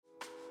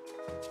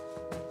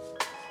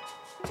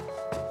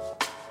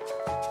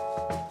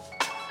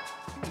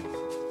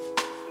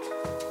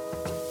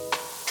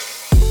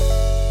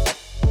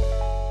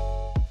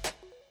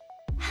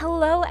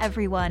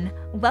everyone.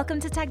 Welcome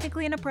to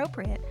Technically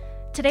Inappropriate.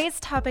 Today's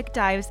topic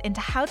dives into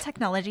how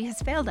technology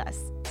has failed us.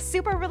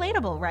 Super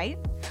relatable, right?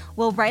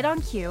 Well, right on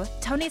cue,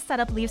 Tony's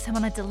setup leaves him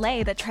on a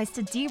delay that tries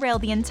to derail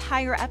the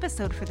entire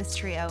episode for this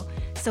trio,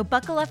 so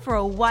buckle up for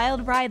a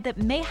wild ride that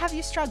may have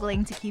you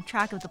struggling to keep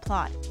track of the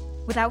plot.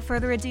 Without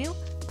further ado,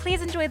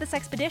 please enjoy this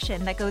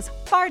expedition that goes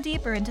far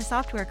deeper into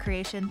software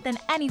creation than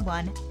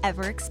anyone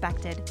ever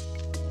expected.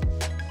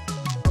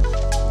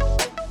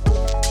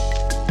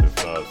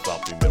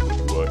 Something that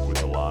would work with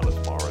Alanis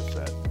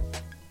Morissette.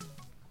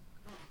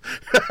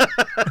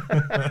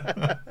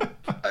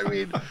 I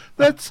mean,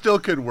 that still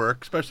could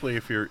work, especially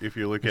if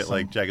you look at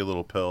like Jagged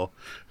Little Pill.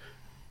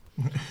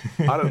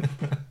 I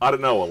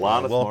don't know.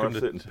 Alanis welcome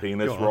Morissette and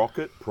Penis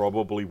Rocket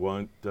probably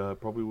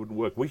wouldn't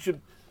work. We should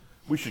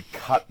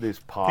cut this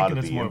part Thinking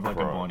of it's the more intro. of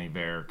like a Bonnie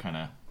Bear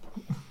kind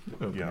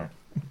of. Yeah.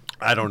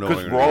 I don't know.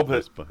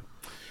 Because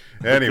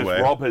Anyway,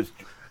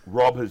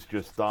 Rob has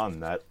just done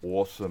that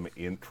awesome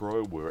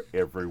intro where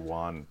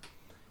everyone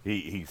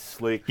he's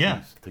slick,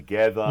 he's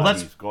together,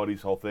 he's got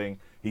his whole thing.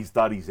 He's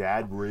done his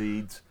ad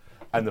reads,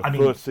 and the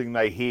first thing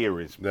they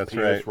hear is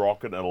Penis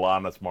Rocket and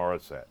Alanis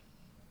Morissette.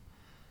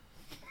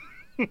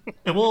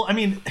 Well, I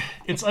mean,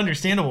 it's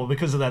understandable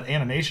because of that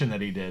animation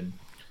that he did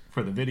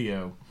for the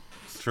video.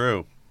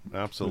 True,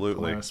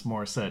 absolutely. Alanis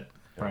Morissette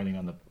riding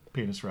on the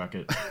penis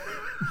rocket.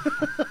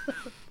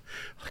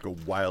 Like a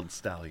wild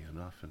stallion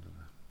off into the...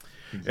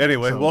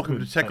 Anyway, so, welcome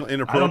to Technically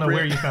Inappropriate. I don't know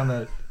where you found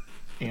that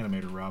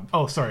animator, Rob.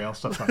 Oh, sorry, I'll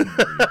stop talking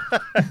about you.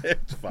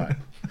 It's fine.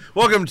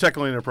 Welcome to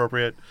Technically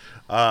Inappropriate.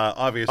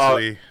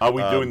 Obviously, are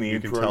we doing the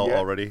intro you can tell yet?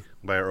 already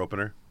by our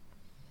opener.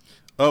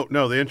 Oh,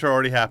 no, the intro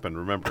already happened.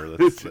 Remember,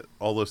 that's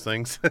all those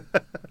things.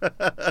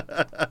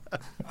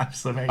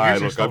 So my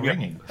ears are still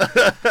ringing.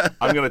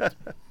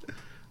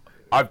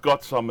 I've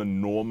got some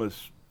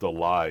enormous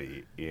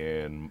delay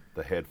in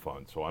the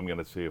headphones, so I'm going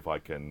to see if I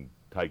can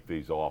take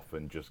these off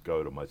and just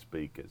go to my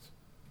speakers.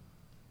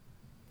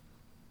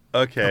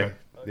 Okay.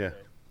 Yeah.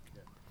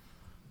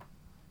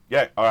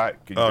 Yeah. All right.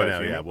 Can you Oh, guys no,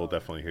 hear yeah, me? we'll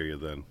definitely hear you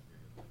then.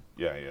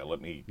 Yeah. Let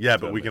me. Yeah,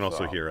 but turn we can this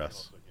also up. hear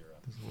us.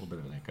 There's a little bit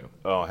of an echo.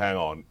 Oh, hang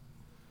on.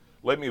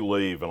 Let me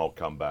leave and I'll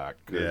come back.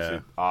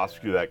 Yeah.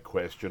 Ask you that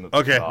question. At the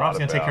Okay. start Rob's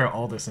gonna take about- care of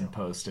all this in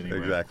post anyway.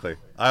 Exactly.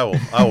 I will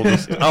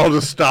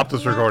just stop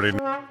this recording.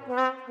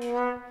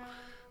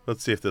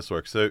 Let's see if this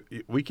works. So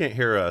we can't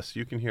hear us.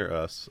 You can hear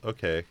us.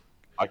 Okay.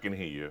 I can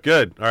hear you.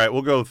 Good. All right,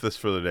 we'll go with this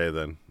for the day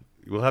then.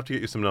 We'll have to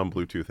get you some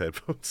non-Bluetooth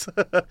headphones,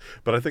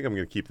 but I think I'm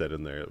going to keep that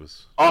in there. It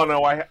was. Oh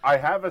no, I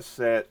have a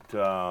set.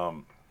 I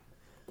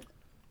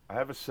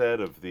have a set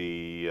of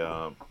the.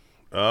 Oh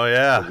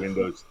yeah. The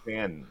Windows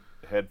 10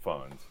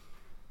 headphones.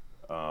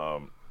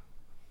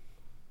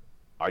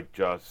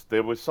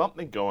 There was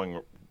something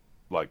going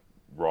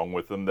wrong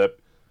with them. That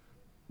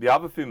the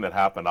other thing that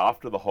happened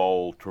after the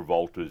whole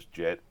Travolta's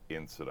jet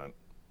incident,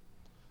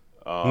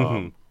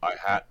 I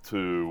had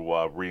to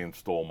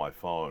reinstall my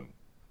phone.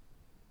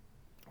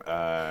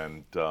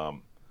 And by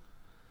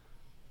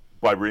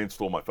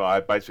reinstall my phone, I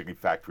basically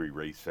factory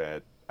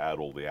reset, add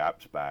all the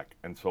apps back.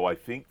 And so I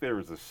think there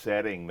is a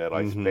setting that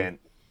I spent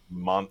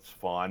months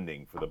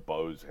finding for the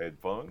Bose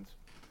headphones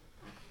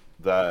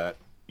that,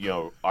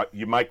 you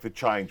make the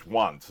change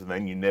once and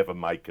then you never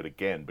make it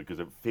again because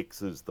it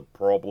fixes the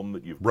problem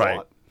that you've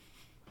got.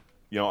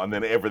 And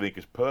then everything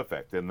is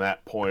perfect. And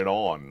that point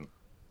on,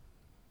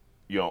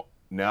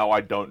 now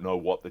I don't know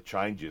what the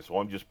change is. So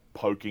I'm just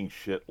poking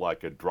shit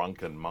like a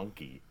drunken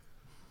monkey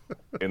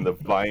in the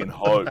vain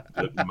hope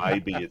that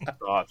maybe it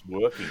starts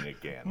working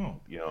again.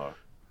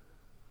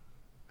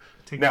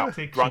 Now,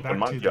 drunken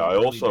monkey, I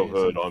also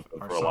heard open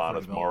for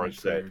Alanis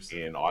Morissette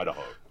in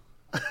Idaho.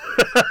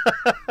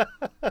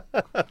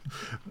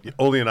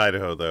 Only in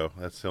Idaho, though.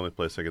 That's the only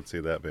place I could see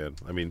that, man.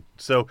 I mean,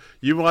 so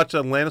you watched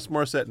Alanis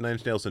Morissette and Nine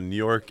Inch Nails in New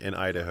York and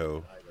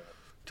Idaho.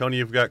 Tony,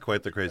 you've got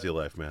quite the crazy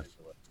life, man.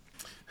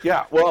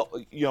 Yeah, well,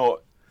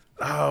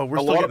 Oh, we're a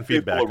still lot getting of people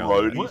feedback are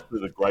on roadies that. to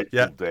the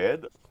Grateful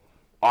Dead.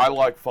 I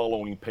like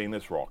following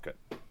Penis Rocket.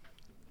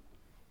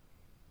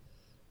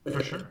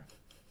 For sure.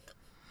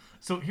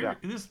 So here,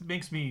 this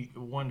makes me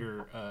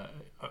wonder.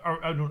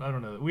 I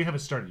don't know. We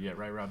haven't started yet,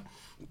 right, Rob?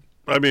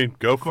 I mean,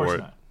 go for it.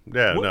 Not.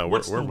 Yeah,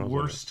 What's we're the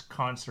worst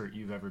concert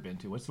you've ever been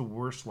to? What's the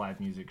worst live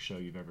music show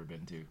you've ever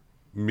been to?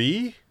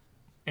 Me?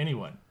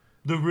 Anyone?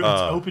 The room.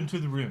 It's open to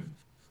the room.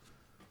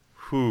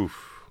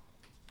 Oof.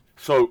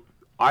 So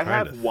I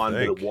have one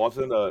that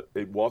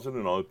it wasn't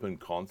an open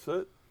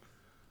concert.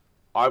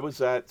 I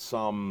was at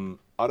some,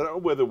 I don't know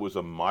whether it was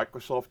a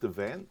Microsoft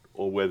event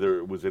or whether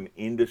it was an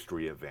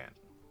industry event.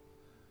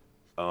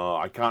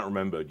 I can't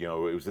remember.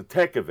 It was a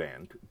tech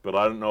event, but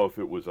I don't know if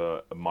it was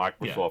a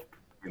Microsoft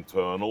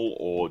internal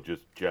or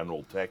just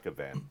general tech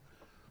event.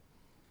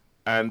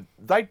 And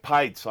they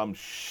paid some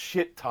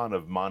shit ton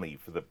of money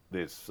for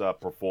this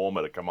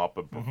performer to come up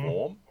and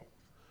perform.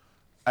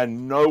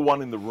 And no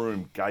one in the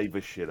room gave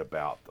a shit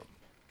about them.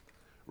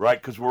 Right?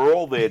 Because we're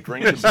all there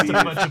drinking beers.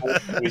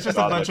 It's just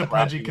a bunch of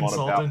pudgy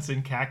consultants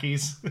in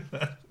khakis.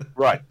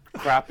 Right.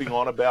 Crapping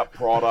on about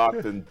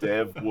product and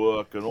dev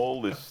work and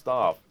all this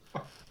stuff.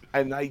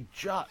 and they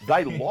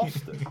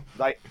lost it.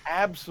 They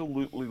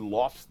absolutely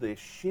lost their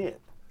shit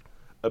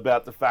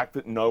about the fact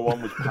that no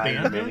one was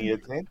paying them any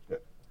attention.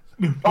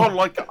 Oh,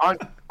 like I'm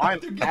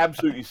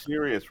absolutely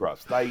serious,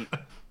 Russ. They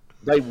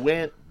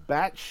went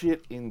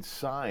batshit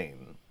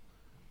insane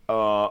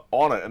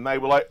on it, and they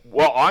were like,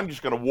 "Well, I'm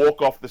just going to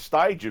walk off the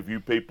stage if you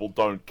people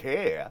don't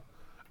care."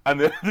 And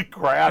then the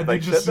crowd, the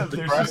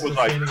crowd was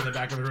like, standing in the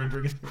back of the room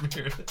drinking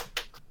beer.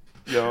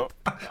 You know,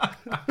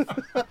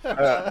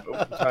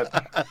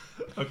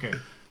 okay.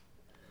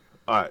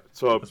 All right,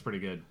 so that's pretty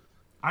good.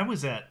 I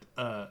was at.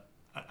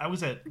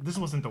 This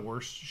wasn't the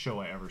worst show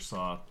I ever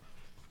saw,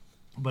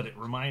 but it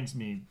reminds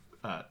me,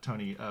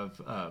 Tony,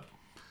 of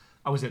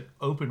I was at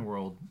Open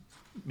World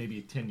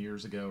maybe 10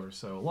 years ago or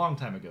so, a long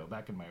time ago,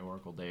 back in my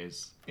Oracle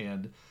days,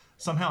 and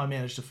somehow I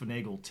managed to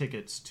finagle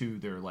tickets to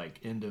their like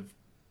end of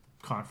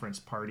conference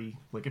party.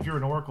 Like if you're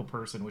an Oracle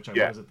person, which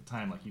I was at the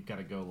time, like you've got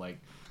to go like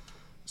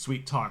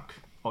sweet talk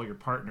all your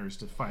partners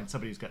to find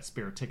somebody who's got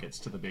spare tickets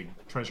to the big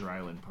Treasure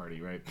Island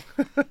party, right?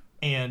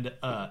 And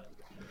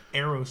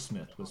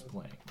Aerosmith was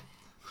playing,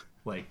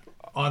 like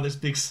on this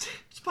big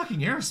stage. It's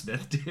fucking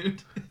Aerosmith,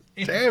 dude.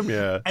 Damn,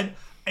 yeah.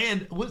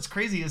 And what's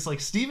crazy is like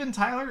Steven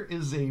Tyler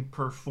is a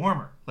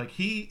performer. Like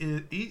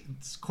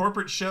he's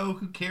corporate show.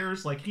 Who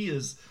cares? Like he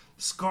is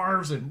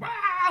scarves and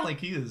like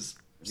he is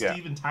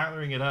Steven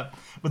Tylering it up.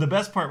 But the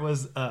best part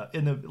was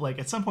in the like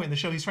at some point in the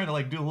show he's trying to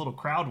like do a little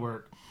crowd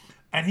work,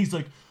 and he's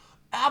like,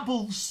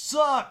 "Apple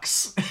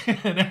sucks,"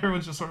 and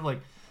everyone's just sort of like,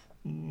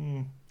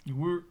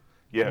 "We're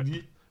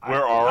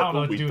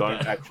Oracle. We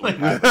don't actually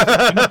have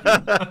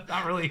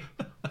not really."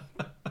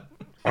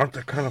 Aren't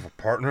they kind of a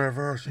partner of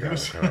ours? Yeah, I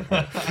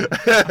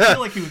feel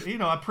like he was,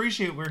 I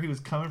appreciate where he was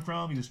coming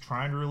from. He was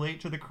trying to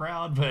relate to the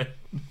crowd, but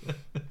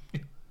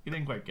he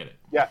didn't quite get it.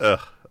 Yeah.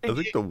 I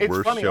think the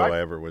worst show I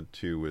ever went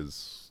to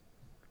was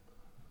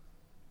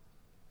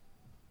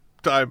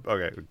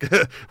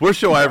worst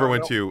show I ever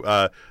went to.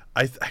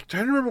 I'm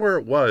trying to remember where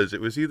it was.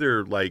 It was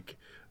either like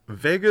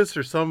Vegas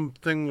or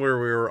something where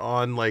we were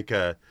on like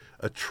a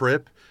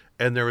trip,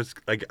 and there was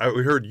like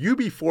we heard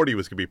UB40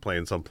 was gonna be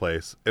playing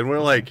someplace, and we're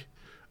like,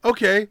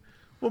 okay,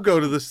 we'll go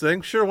to this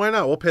thing. Sure, why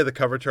not? We'll pay the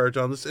cover charge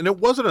on this. And it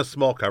wasn't a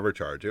small cover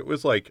charge. It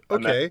was like,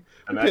 okay,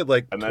 we paid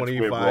like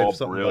 25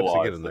 something bucks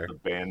to get in there. The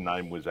band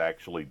name was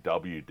actually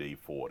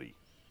WD-40.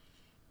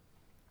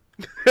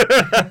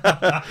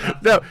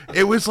 No,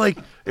 it was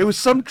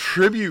some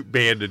tribute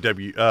band to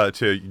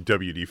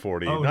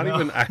WD-40. Oh, Not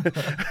even.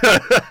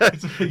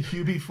 It's a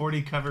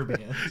UB40 cover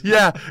band.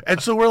 Yeah, and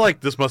so we're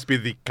like, this must be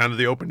the kind of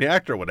the opening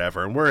act or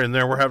whatever, and we're in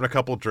there, we're having a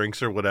couple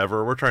drinks or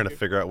whatever, we're trying to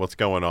figure out what's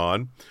going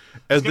on,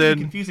 and it's then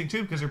be confusing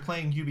too because they're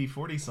playing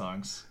UB40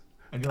 songs,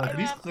 and you're like,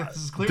 this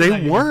is clearly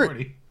they not weren't.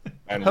 UB40.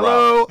 And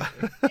hello.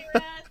 Hey,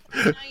 Russ.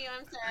 I know you.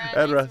 I'm Sarah.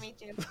 And Nice to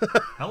meet you.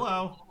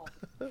 Hello.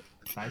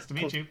 Nice to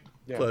meet you.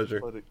 Yeah,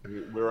 Pleasure.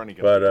 We're only going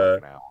to be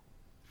like an hour.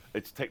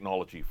 It's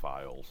technology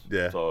fails.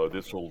 Yeah. So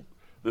this will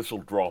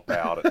drop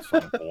out at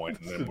some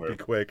point, and then Be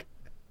quick.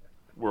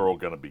 we're all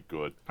going to be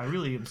good. I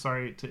really am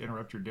sorry to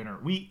interrupt your dinner.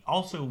 We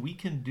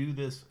can do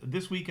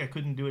this week. I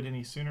couldn't do it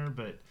any sooner,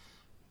 but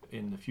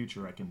in the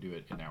future I can do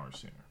it an hour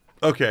sooner.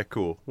 Okay,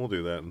 cool. We'll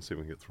do that and see if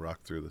we can get rock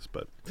through this.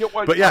 But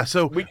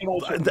so we can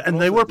also, and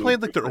they were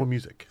playing like their own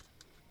music.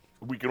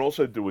 We can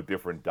also do a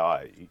different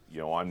day.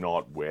 I'm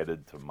not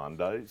wedded to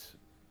Mondays.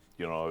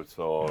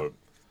 So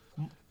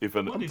if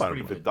a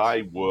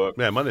day works,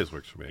 yeah, Mondays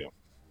works for me.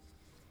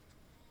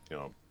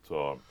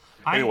 So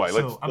anyway,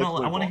 I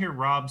want to hear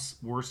Rob's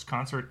worst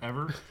concert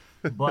ever.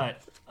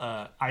 But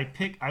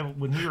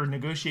when we were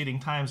negotiating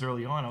times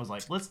early on, I was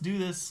like, let's do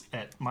this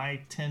at my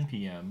 10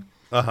 p.m.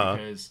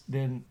 Because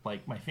then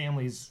like my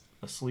family's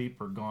asleep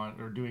or gone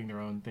or doing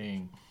their own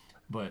thing.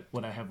 But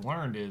what I have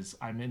learned is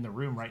I'm in the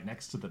room right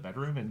next to the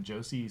bedroom, and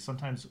Josie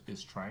sometimes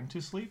is trying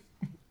to sleep.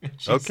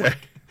 Okay.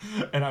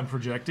 And I'm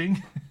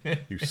projecting.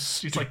 You she's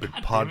stupid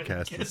like,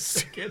 podcast.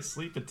 I can't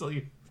sleep until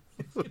you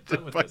get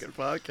done with fucking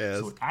podcast.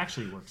 So it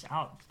actually works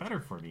out better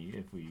for me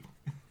if we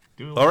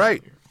do it. All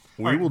right. Earlier.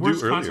 We will do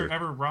worst earlier. Concert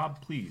ever,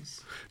 Rob,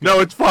 please.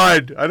 No, it's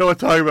fine. I don't want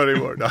to talk about it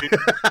anymore. No.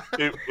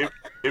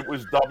 it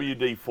was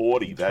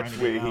WD-40. That's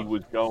where he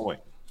was going.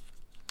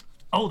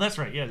 Oh, that's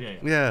right. Yeah.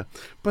 Yeah,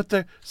 but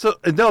they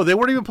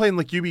weren't even playing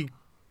like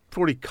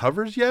UB40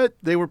 covers yet.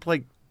 They were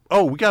playing,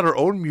 we got our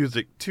own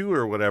music too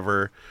or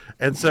whatever.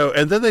 And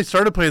then they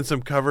started playing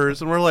some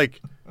covers, and we're like,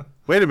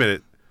 wait a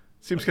minute.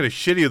 Seems kind of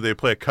shitty that they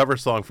play a cover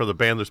song for the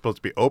band they're supposed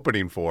to be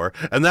opening for,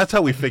 and that's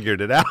how we figured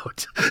it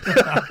out.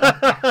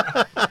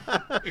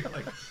 You're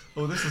like,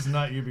 this is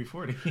not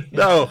UB40.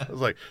 No, I was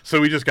like, so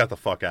we just got the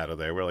fuck out of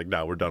there. We're like,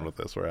 no, we're done with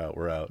this. We're out.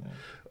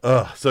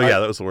 That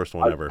was the worst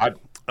one ever.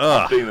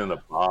 I've been in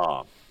a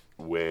bar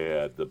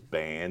where the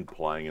band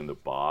playing in the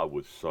bar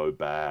was so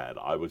bad,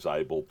 I was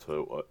able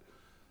to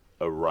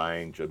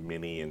arrange a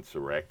mini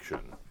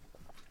insurrection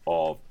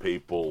of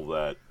people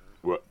that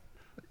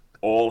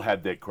all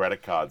had their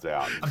credit cards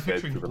out and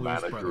said to the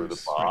manager of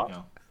the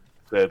bar,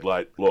 said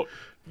like, look,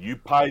 you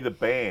pay the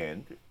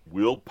band,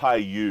 we'll pay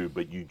you,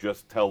 but you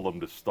just tell them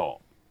to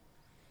stop.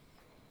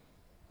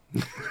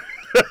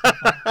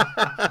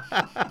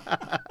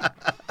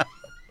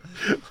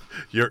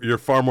 You're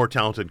far more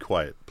talented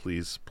quiet.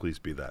 Please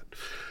be that.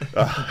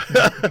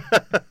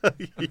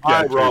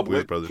 Hi, Rob. Blues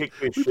Let's Brothers. kick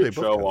this We play shit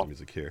both show kinds of off.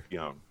 music here.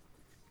 Yeah.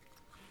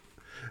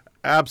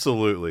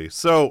 Absolutely.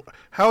 So,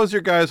 how was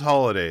your guys'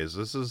 holidays?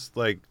 This is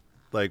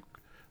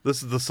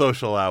this is the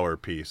social hour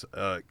piece.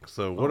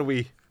 So, what do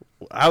we?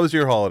 How was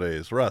your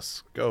holidays,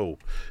 Russ? Go.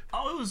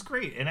 Oh, it was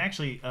great. And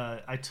actually,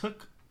 I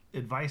took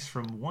advice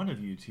from one of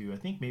you two. I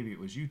think maybe it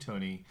was you,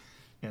 Tony.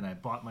 And I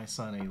bought my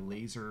son a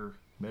laser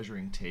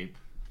measuring tape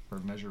or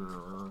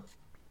measurer.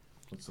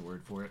 What's the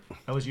word for it?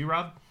 That was you,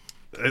 Rob?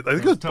 I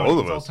think it was Tony. both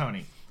of It's all us.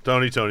 Tony.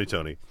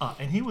 Tony.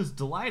 And he was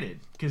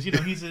delighted because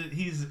he's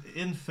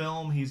in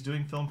film, he's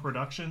doing film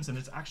productions, and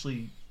it's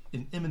actually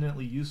an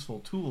eminently useful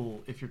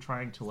tool if you're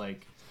trying to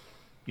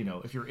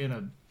if you're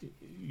in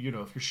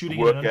if you're shooting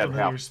in an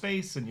unfamiliar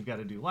space and you've got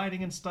to do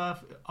lighting and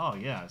stuff. Oh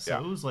yeah, so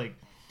it was like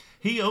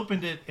he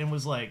opened it and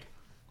was like,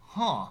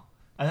 "Huh,"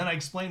 and then I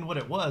explained what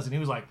it was, and he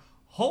was like,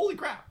 "Holy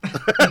crap,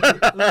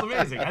 it was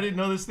amazing! I didn't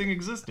know this thing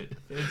existed."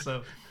 And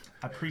so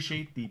I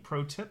appreciate the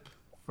pro tip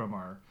from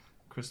our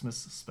Christmas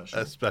special.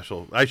 That's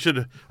special. I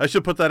should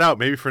put that out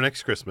maybe for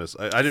next Christmas.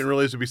 I didn't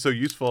realize it'd be so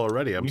useful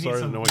already. I'm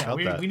sorry no one got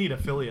that. We need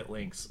affiliate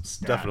links.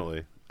 Stat.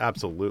 Definitely.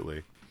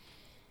 Absolutely.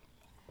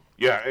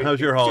 Yeah. How's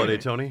your holiday,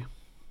 Tony?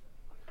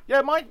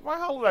 Yeah, my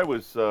holiday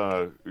was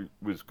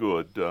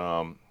good.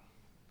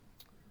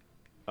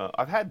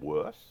 I've had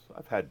worse.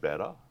 I've had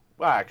better.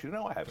 Well, actually,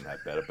 no, I haven't had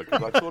better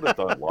because I sort of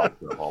don't like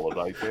the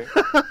holiday thing.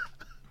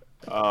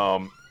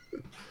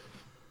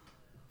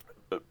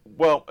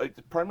 Well, it's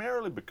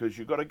primarily because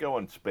you've got to go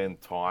and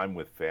spend time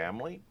with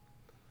family.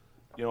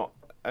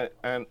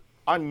 And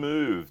I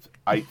moved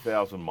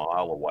 8,000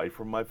 miles away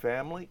from my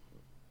family.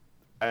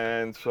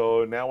 And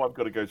so now I've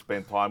got to go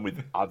spend time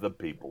with other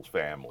people's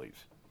families.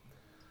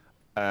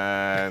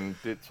 And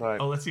it's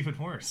like... Oh, that's even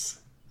worse.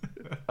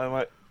 I'm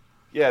like,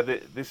 yeah,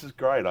 this is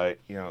great. I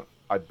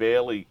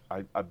barely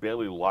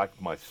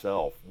like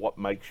myself. What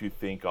makes you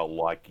think I'll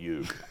like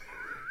you?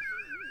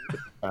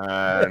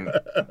 And...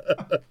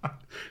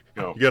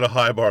 You got a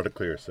high bar to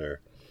clear, sir.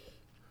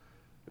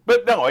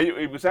 But no,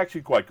 it was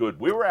actually quite good.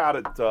 We were out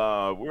at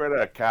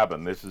our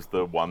cabin. This is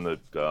the one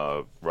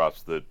that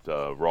Russ, that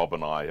Rob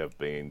and I have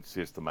been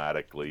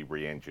systematically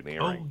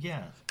re-engineering. Oh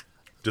yeah,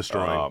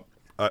 destroying.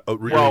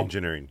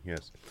 Re-engineering,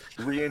 yes.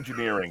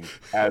 Re-engineering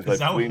as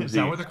is a flimsy. Is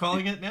that what they're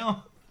calling it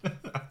now?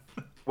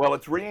 Well,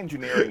 it's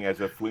re-engineering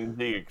as a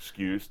flimsy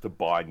excuse to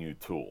buy new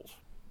tools,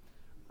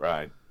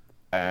 right?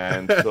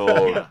 And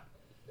so,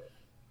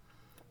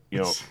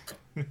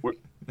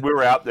 we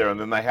were out there, and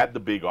then they had the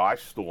big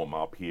ice storm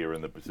up here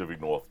in the Pacific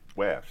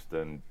Northwest,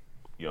 and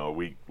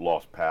we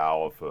lost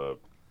power for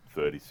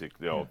 36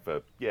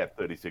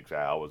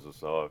 hours or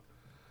so.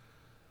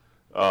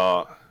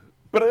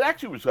 But it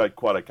actually was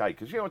quite okay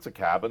because it's a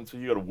cabin, so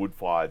you got a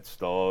wood-fired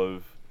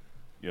stove.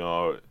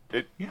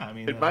 It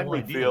made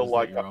me feel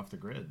like you're off the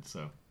grid.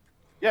 So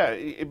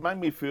it made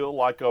me feel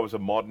like I was a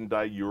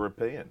modern-day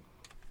European.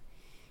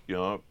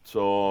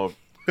 So.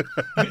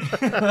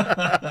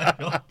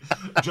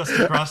 Just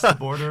across the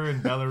border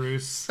in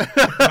Belarus.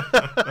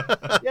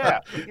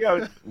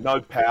 No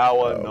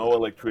power, no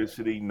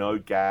electricity, no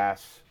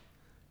gas.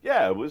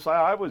 Yeah, it was.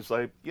 I was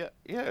like,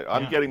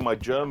 I'm getting my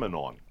German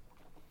on.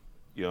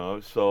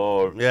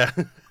 So yeah.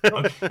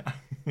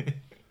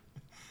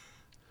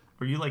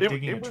 Were you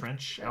digging a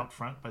trench out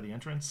front by the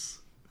entrance?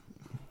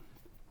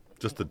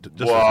 Just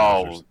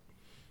wow.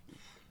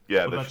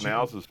 Yeah, the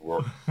schnauzers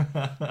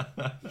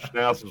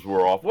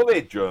were off. Well,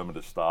 they're German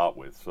to start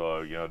with,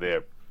 so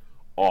they're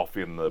off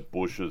in the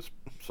bushes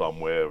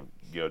somewhere,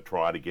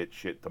 trying to get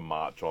shit to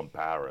march on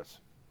Paris.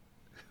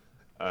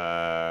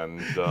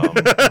 And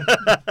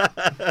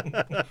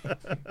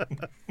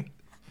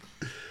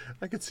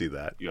I could see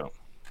that.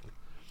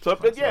 So,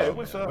 but yeah, it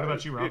was. What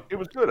about you, Rob? It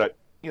was good.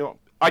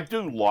 I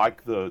do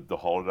like the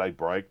holiday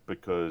break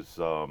because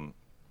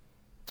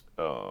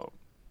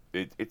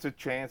it's a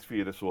chance for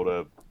you to sort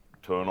of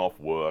turn off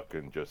work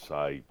and just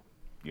say,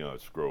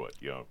 screw it.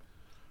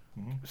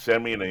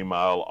 Send me an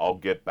email. I'll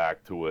get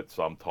back to it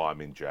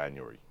sometime in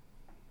January.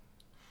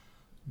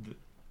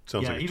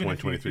 Sounds like a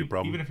 2023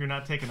 problem. Even if you're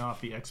not taking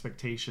off, the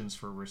expectations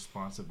for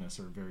responsiveness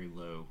are very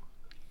low.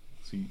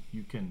 So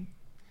you can,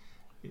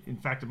 in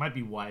fact, it might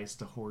be wise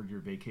to hoard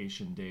your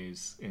vacation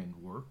days and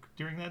work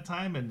during that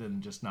time, and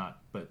then just not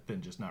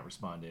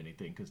respond to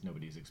anything because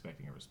nobody's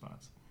expecting a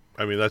response.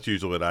 I mean, that's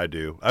usually what I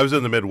do. I was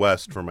in the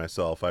Midwest for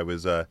myself. I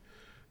was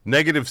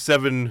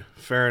 -7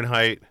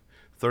 Fahrenheit,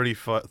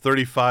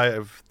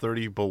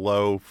 30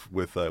 below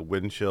with a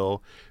wind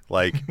chill.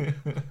 I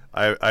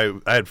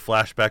had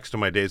flashbacks to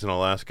my days in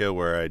Alaska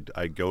where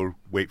I'd go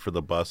wait for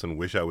the bus and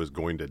wish I was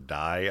going to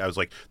die. I was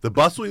like, the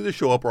bus will either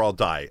show up or I'll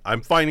die.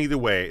 I'm fine either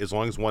way as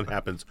long as one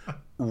happens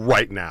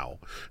right now.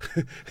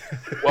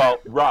 Well,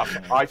 Russ,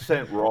 I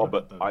sent Rob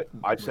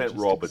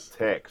a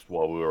text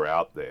while we were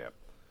out there,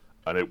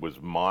 and it was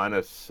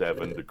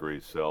 -7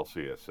 degrees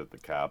Celsius at the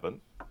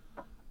cabin.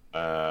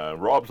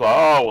 Rob's like,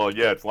 oh, well,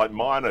 yeah, it's like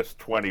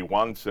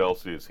 -21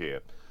 Celsius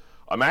here.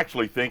 I'm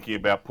actually thinking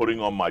about putting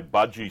on my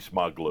budgie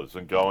smugglers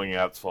and going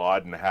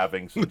outside and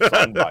having some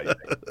sunbathing.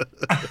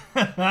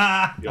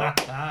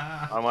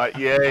 I'm like,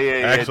 yeah.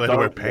 Actually, don't I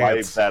wear wave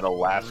pants. that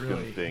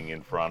Alaskan thing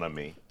in front of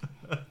me.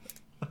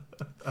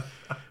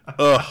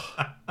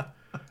 Ugh.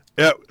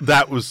 Yeah,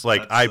 that was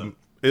like That's,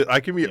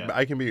 I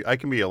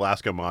can be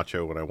Alaska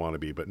macho when I want to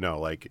be, but no,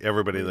 like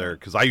everybody there,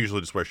 because I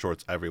usually just wear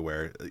shorts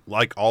everywhere.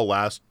 Like all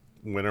last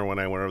winter when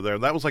I went over there,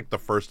 that was like the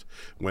first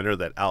winter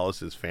that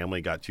Alice's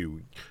family got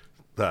to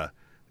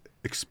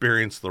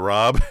experience the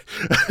Rob.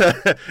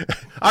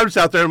 I'm just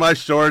out there in my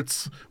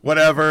shorts,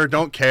 whatever,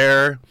 don't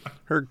care.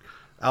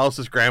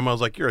 Alice's grandma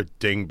was like, "You're a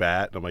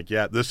dingbat." And I'm like,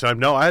 "Yeah." This time,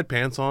 no, I had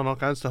pants on, all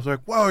kinds of stuff. They're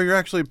like, "Whoa, you're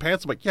actually in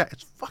pants." I'm like, "Yeah,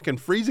 it's fucking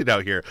freezing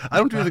out here. I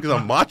don't do it because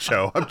I'm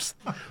macho.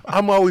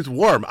 I'm always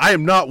warm. I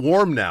am not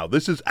warm now.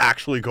 This is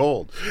actually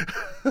cold."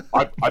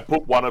 I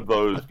put one of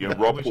those,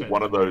 Rob put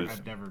one of those.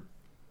 I've never.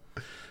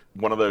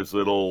 One of those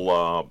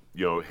little,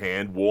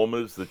 hand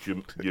warmers that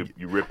you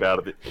rip out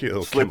of it,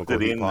 slipped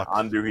it in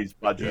under his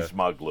budgie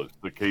smugglers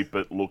to keep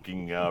it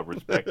looking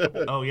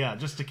respectable. Oh yeah,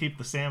 just to keep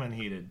the salmon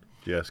heated.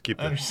 Yes, keep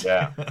just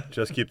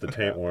keep the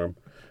taint warm.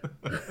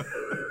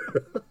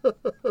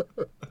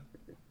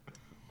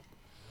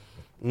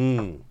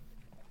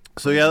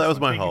 So yeah, that was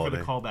my holiday.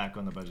 Thank you for the callback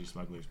on the budgie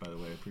smugglers, by the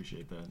way. I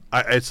appreciate that.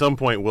 At some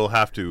point, we'll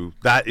have to.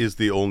 That is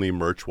the only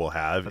merch we'll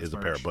have. That's is a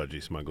pair of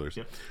budgie smugglers.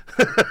 Yep.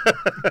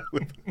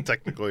 With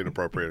technically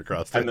inappropriate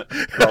across it. And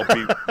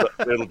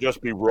it'll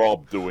just be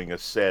Rob doing a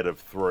set of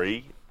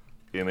 3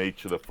 in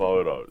each of the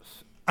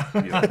photos.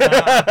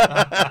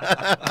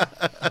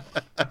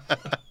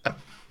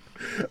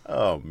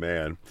 Oh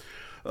man.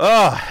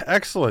 Oh,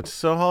 excellent.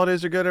 So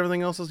holidays are good.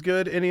 Everything else is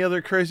good. Any other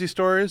crazy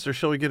stories, or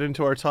shall we get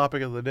into our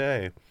topic of the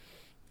day?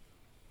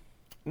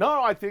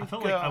 No, I think I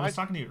felt like I was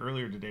talking to you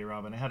earlier today,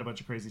 Rob, and I had a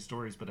bunch of crazy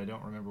stories, but I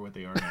don't remember what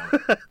they are now.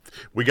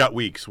 We got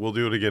weeks. We'll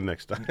do it again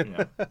next time.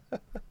 Yeah.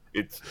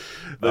 It's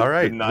all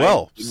right.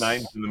 The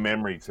names and the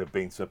memories have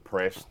been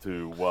suppressed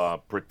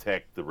to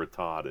protect the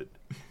retarded.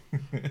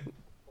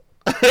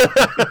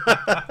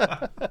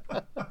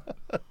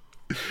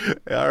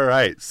 All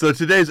right. So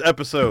today's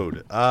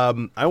episode,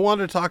 I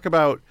want to talk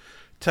about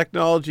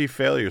technology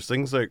failures,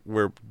 things like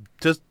where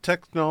just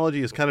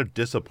technology has kind of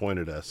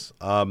disappointed us.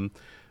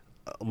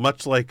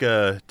 Much like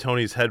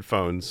Tony's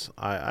headphones,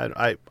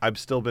 I've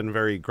still been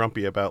very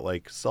grumpy about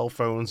like cell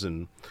phones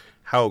and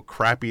how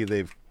crappy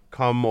they've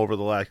come over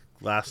the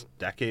last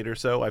decade or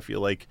so. I feel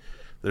like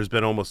there's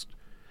been almost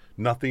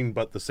nothing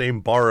but the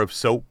same bar of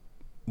soap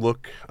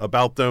look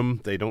about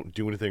them. They don't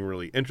do anything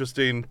really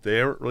interesting.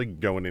 They aren't really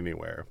going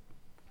anywhere.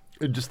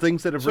 Just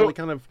things that have really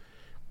kind of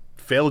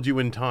failed you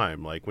in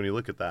time. Like when you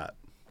look at that,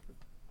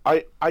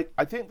 I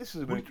think this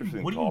is an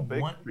interesting topic.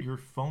 topic. What do you want your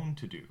phone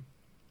to do?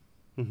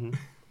 Mm-hmm.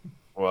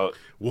 Well,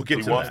 we'll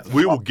get to that.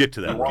 We will get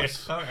to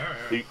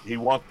that. He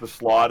wants to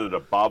slide it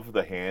above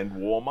the hand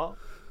warmer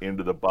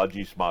into the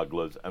budgie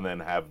smugglers and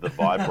then have the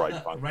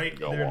vibrate function right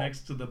go there on.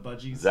 Next to the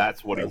budgies.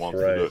 That's what he wants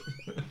to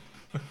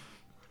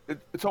do.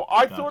 So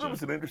I thought it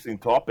was an interesting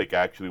topic,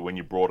 actually, when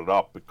you brought it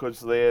up, because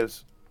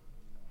there's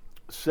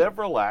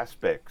several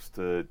aspects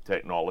to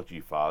technology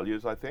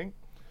failures, I think.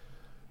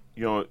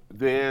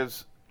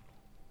 There's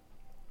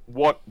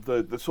what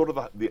the sort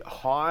of the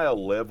higher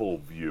level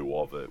view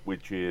of it,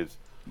 which is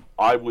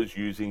I was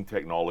using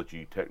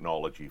technology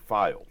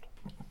failed.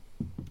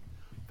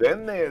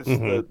 Then there's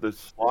the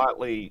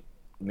slightly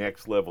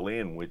next level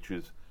in, which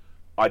is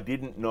I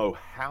didn't know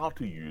how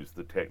to use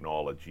the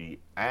technology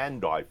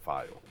and I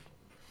failed.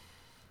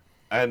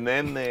 And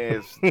then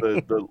there's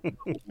the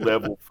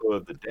level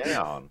further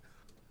down,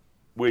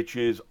 which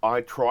is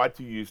I tried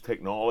to use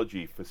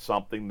technology for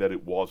something that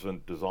it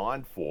wasn't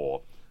designed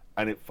for,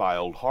 and it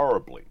failed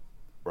horribly,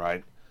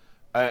 right?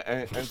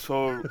 And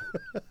so,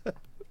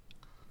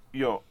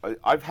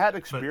 I've had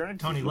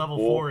experiences. But Tony, level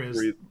 4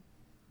 is.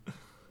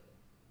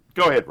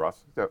 Go ahead,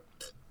 Russ.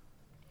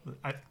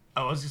 I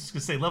was just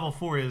gonna say level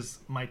 4 is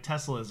my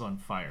Tesla is on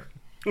fire.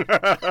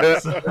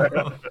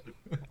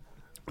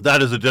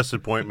 That is a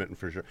disappointment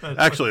for sure.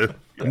 Actually,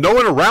 no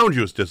one around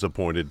you is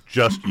disappointed,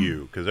 just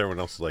you, because everyone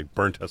else is like,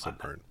 burn Tesla,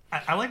 burn.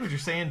 I like what you're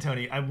saying,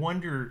 Tony. I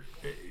wonder,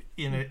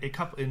 in a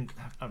couple,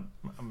 I'm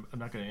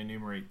not going to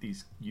enumerate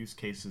these use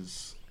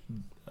cases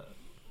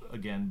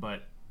again,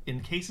 but in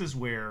cases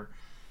where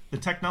the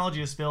technology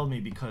has failed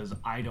me because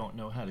I don't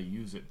know how to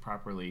use it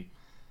properly,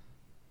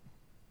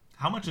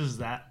 how much of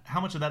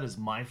that is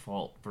my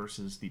fault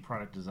versus the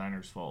product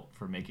designer's fault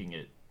for making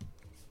it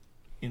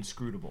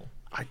inscrutable?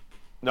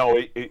 No,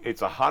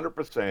 it's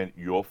 100%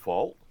 your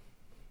fault,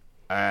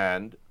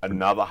 and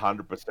another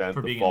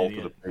 100% the fault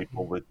of the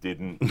people that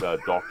didn't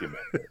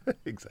document it.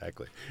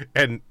 Exactly.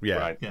 And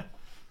right? Yeah.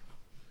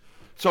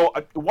 So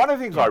one of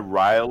the things I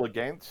rail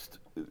against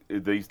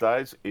these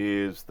days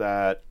is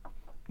that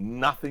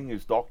nothing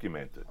is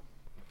documented,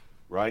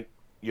 right?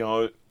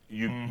 They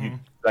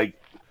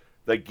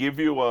give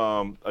you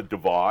a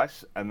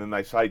device, and then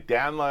they say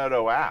download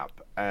our app,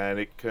 and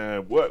it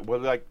can work. Well,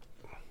 like,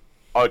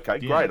 okay,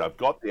 great, I've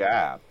got the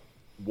app.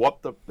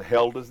 What the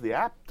hell does the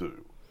app do,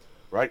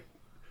 right?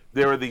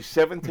 there are these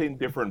 17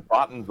 different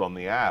buttons on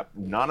the app,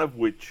 none of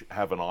which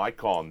have an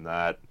icon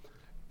that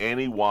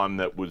anyone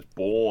that was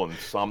born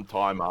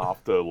sometime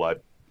after,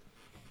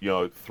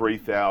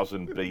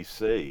 3000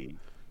 BC,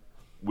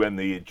 when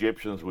the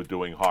Egyptians were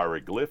doing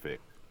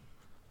hieroglyphics.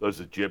 Those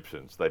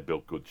Egyptians, they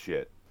built good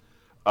shit.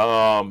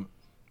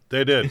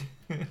 They did.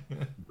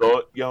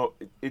 But,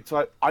 it's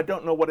like, I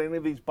don't know what any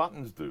of these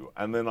buttons do.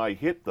 And then I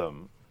hit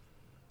them,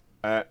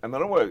 and they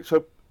don't work.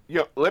 So,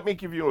 let me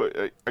give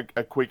you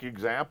a quick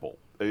example.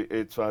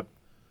 It's I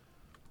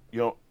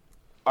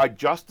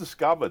just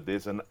discovered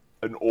there's an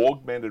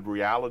augmented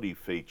reality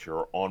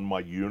feature on my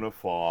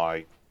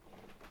Unify,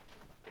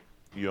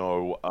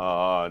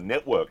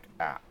 network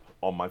app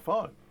on my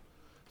phone.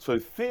 So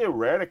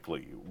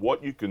theoretically,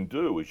 what you can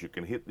do is you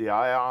can hit the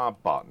AR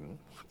button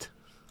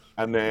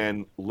and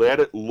then let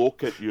it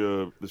look at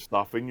the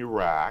stuff in your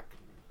rack,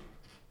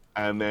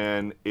 and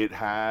then it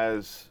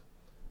has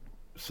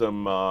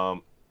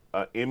some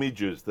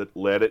images that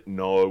let it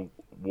know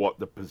what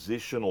the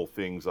positional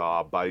things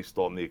are based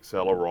on the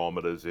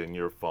accelerometers in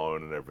your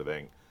phone and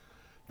everything.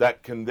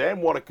 That can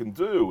then, what it can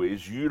do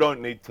is you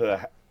don't need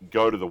to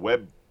go to the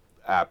web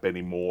app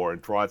anymore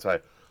and try and say,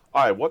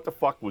 all right, what the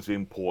fuck was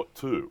in port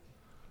 2,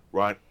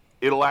 right?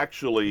 It'll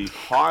actually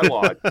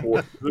highlight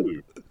port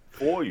 2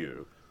 for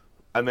you,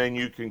 and then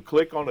you can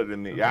click on it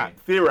in the app.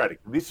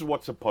 Theoretically, this is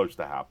what's supposed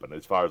to happen,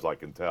 as far as I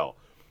can tell,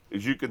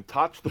 is you can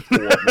touch the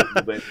port and it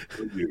will then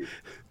tell you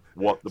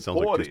what the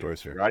port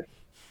is, right?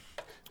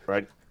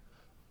 Right?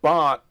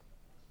 But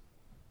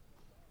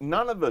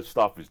none of the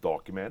stuff is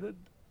documented.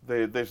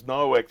 There's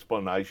no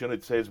explanation.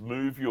 It says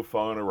move your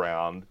phone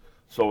around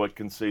so it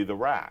can see the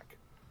rack.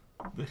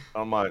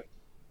 I'm like,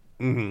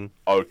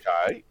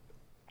 okay.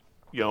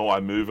 I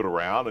move it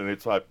around and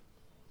it's like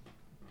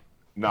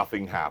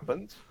nothing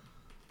happens.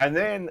 And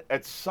then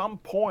at some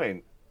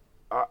point,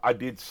 I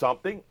did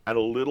something and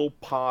a little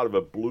part of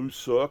a blue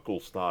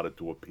circle started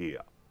to appear.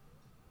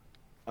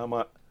 I'm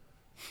like,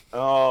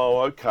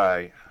 oh,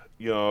 okay.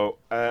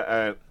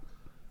 And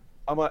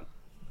I'm like,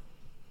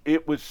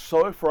 it was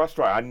so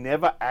frustrating. I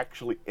never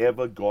actually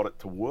ever got it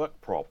to work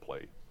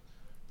properly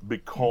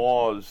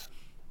because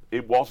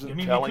it wasn't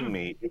telling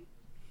me.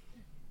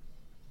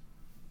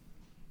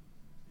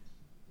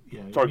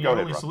 Sorry, go ahead. The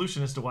only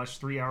solution is to watch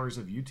 3 hours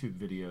of YouTube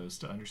videos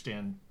to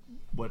understand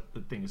what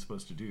the thing is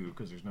supposed to do,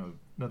 because there's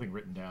nothing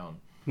written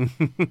down,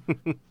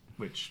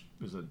 which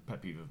is a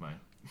pet peeve of mine.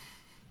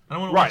 I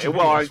don't want to watch a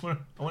video.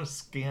 I want to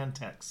scan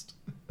text.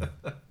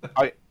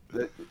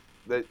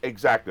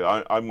 Exactly.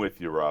 I'm with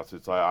you, Russ.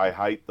 It's I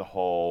hate the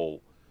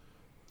whole,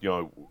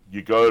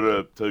 you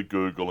go to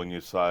Google and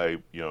you say,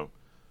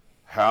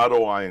 how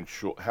do I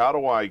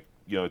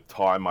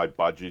tie my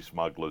budgie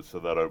smugglers so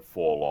they don't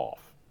fall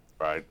off,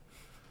 right?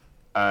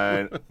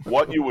 And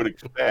what you would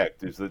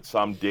expect is that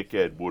some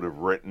dickhead would have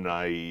written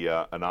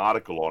an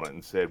article on it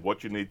and said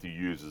what you need to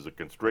use is a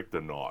constrictor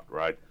knot,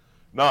 right?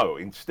 No,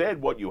 instead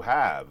what you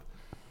have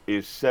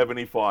is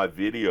 75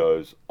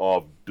 videos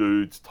of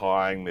dudes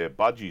tying their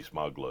budgie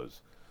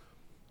smugglers.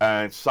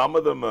 And some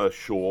of them are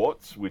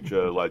shorts, which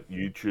are like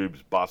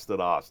YouTube's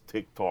busted ass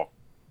TikTok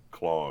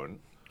clone.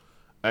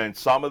 And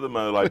some of them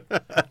are like, all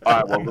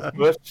right, well, the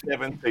first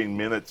 17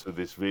 minutes of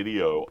this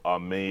video are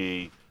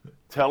me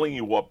telling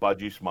you what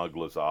budgie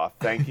smugglers are,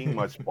 thanking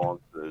my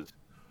sponsors,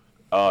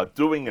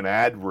 doing an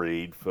ad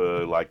read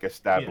for like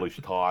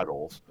established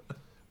titles,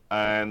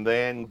 and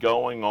then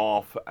going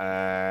off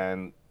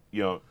and,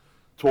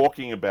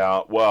 talking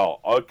about, well,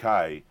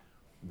 okay,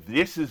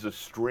 this is a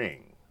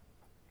string,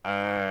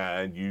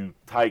 and you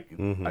take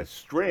a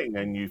string,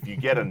 and if you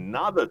get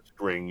another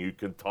string, you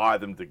can tie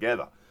them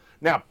together.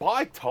 Now,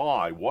 by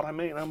tie, what I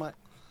mean, I'm like,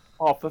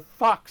 oh, for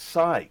fuck's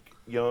sake,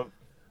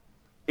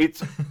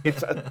 it's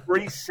a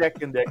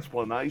 3-second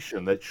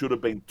explanation that should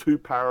have been 2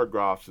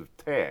 paragraphs of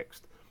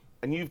text,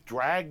 and you've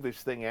dragged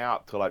this thing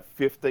out to like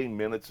 15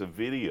 minutes of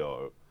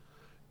video.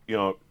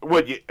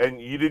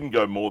 And you didn't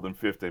go more than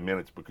 15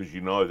 minutes because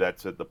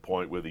that's at the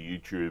point where the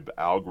YouTube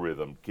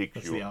algorithm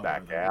kicks you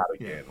back out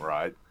again,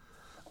 right?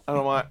 And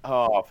I'm like,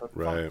 oh, for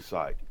fuck's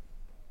sake.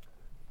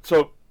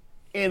 So,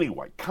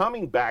 anyway,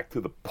 coming back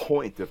to the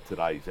point of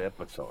today's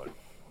episode,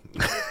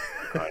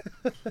 right?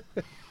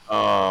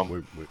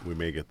 We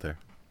may get there.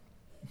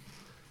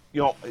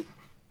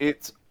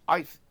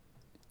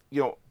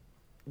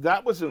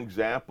 That was an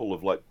example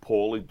of like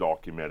poorly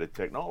documented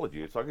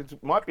technology. It's like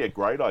it might be a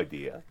great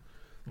idea.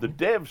 The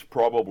devs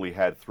probably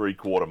had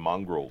 3/4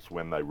 mongrels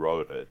when they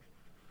wrote it.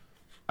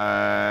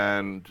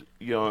 And,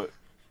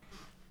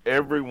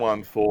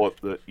 everyone thought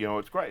that,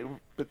 it's great.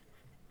 But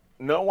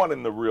no one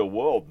in the real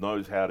world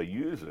knows how to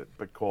use it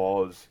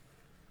because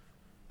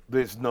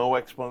there's no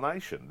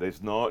explanation.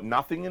 There's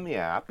nothing in the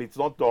app. It's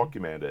not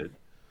documented.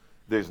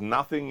 There's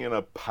nothing in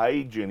a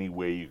page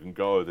anywhere you can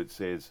go that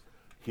says,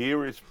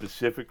 here is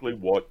specifically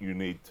what you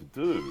need to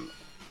do.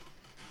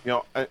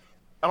 And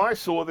I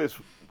saw this,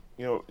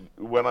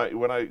 when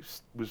I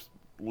was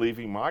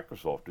leaving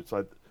Microsoft. It's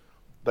like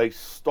they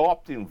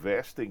stopped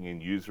investing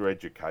in user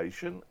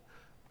education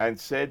and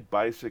said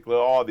basically,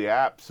 oh, the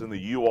apps and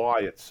the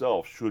UI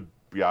itself should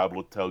be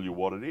able to tell you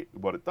what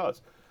it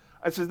does.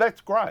 I says,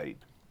 that's great.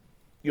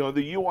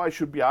 The UI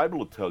should be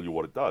able to tell you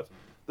what it does.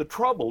 The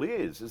trouble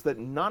is that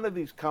none of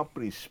these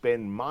companies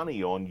spend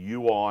money on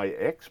UI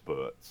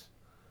experts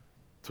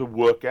to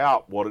work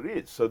out what it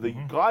is. So the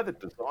guy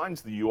that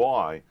designs the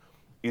UI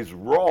is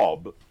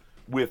Rob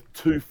with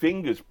two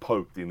fingers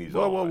poked in his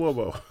eyes.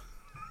 Whoa.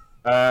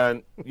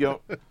 And,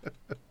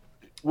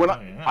 when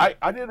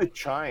I did a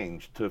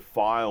change to the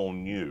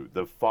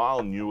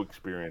file new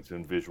experience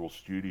in Visual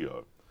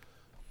Studio.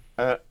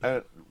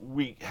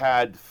 We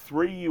had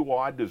 3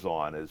 UI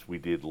designers. We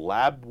did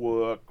lab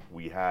work.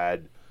 We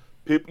had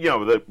people,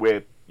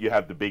 where you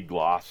have the big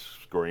glass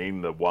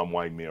screen, the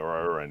one-way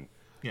mirror, and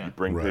you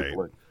bring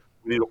people in.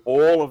 We did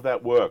all of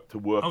that work to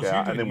work out. So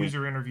you're doing and then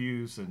user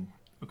interviews and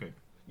okay.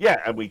 Yeah,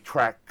 and we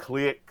tracked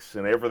clicks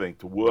and everything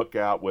to work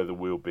out whether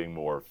we were being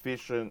more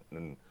efficient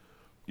and,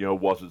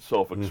 was it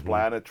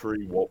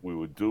self-explanatory what we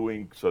were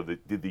doing? So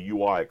did the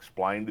UI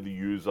explain to the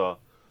user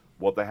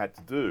what they had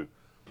to do?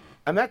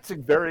 And that's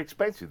very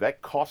expensive.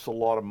 That costs a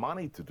lot of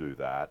money to do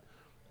that.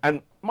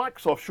 And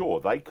Microsoft, sure,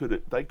 they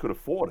could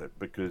afford it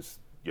because,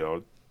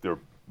 they're a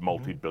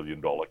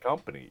multi-billion-dollar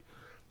company.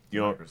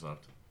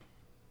 Microsoft.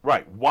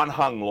 Right. One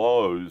Hung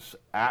Lo's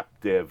app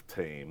dev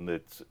team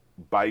that's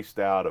based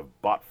out of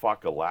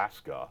buttfuck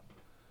Alaska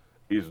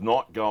is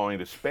not going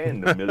to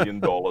spend $1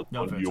 million on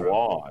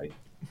UI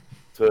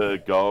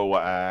to go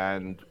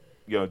and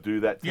do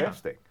that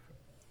testing.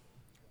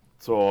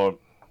 So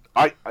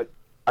I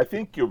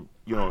think you're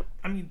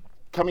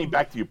coming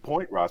back to your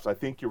point, Russ. I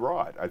think you're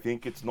right. I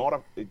think it's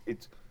not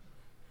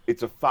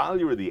it's a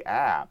failure of the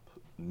app,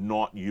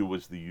 not you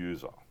as the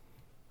user.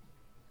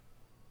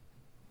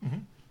 Mm-hmm.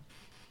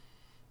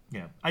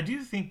 Yeah, I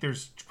do think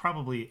there's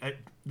probably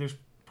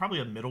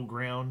a middle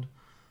ground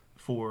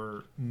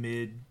for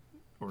mid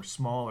or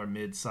small or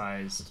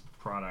mid-sized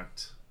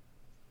product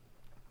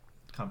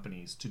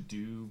companies to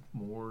do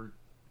more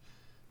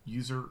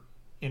user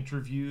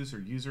interviews or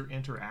user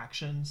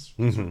interactions,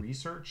 user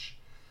research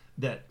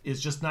that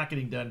is just not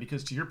getting done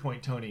because, to your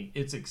point, Tony,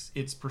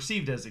 it's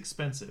perceived as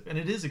expensive, and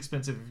it is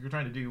expensive if you're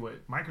trying to do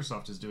what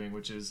Microsoft is doing,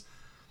 which is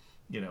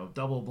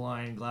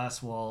double-blind,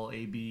 glass wall,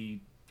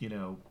 A/B,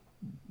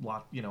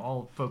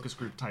 all focus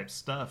group type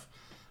stuff.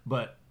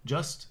 But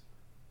just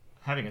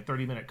having a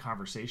 30-minute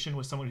conversation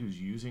with someone who's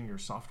using your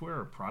software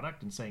or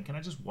product and saying, "Can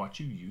I just watch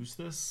you use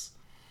this?"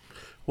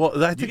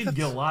 Well, I think you can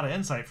get a lot of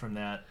insight from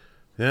that.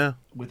 Yeah.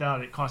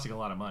 Without it costing a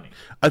lot of money.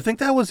 I think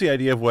that was the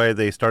idea of why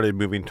they started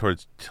moving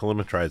towards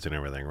telemetrizing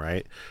everything,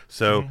 right?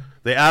 So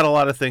they add a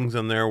lot of things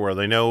in there where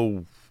they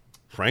know,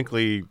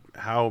 frankly,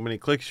 how many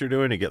clicks you're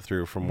doing to get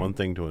through from one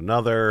thing to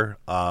another.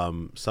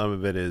 Some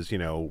of it is,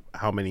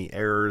 how many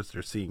errors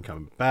they're seeing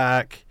coming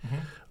back.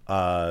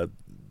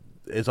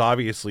 It's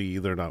obviously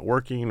either not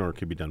working or it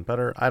could be done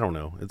better. I don't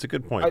know. It's a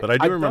good point. But I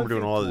do remember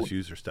doing all of those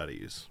user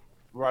studies.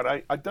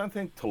 Right. I don't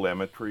think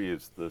telemetry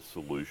is the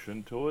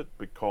solution to it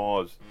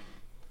because...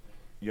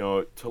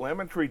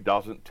 telemetry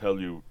doesn't tell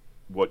you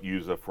what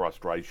user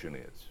frustration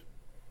is,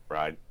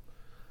 right?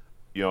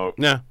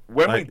 I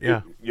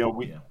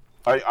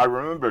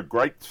remember a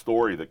great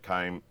story that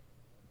came,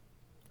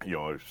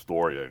 an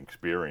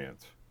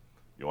experience,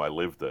 I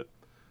lived it,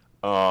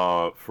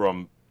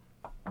 from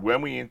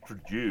when we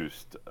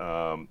introduced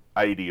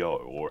ADO,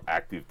 or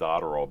Active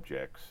Data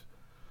Objects,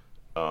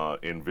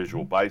 in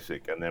Visual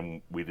Basic, and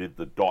then we did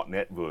the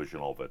 .NET version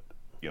of it,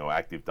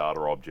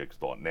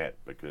 ActiveDataObjects.net,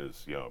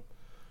 because,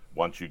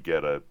 once you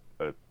get a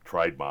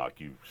trademark,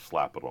 you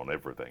slap it on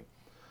everything.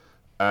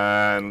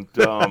 And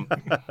that's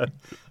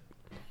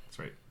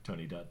right,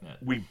 Tony.net.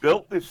 We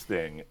built this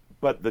thing,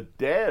 but the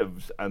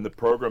devs and the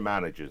program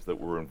managers that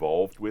were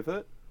involved with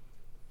it,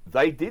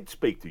 they did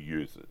speak to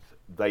users.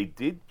 They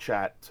did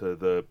chat to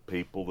the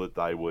people that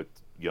they were,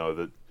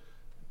 that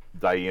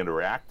they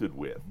interacted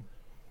with.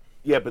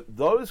 Yeah, but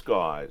those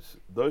guys,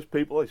 those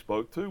people they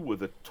spoke to were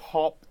the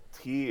top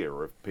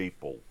tier of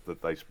people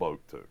that they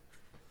spoke to.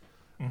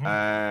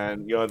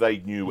 And, they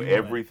knew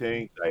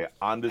everything. They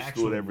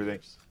understood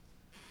everything.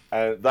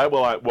 And they were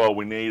like, well,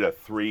 we need a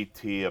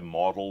 3-tier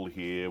model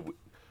here.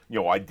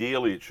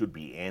 Ideally it should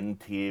be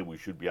N-tier. We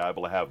should be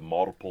able to have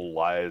multiple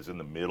layers in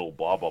the middle,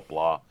 blah, blah,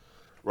 blah.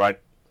 Right?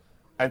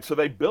 And so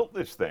they built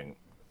this thing.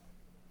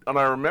 And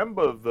I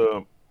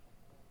remember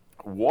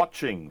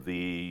watching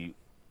the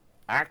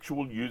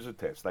actual user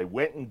test. They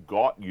went and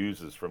got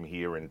users from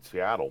here in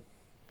Seattle.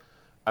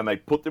 And they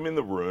put them in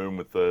the room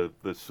with the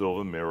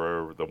silver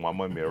mirror, the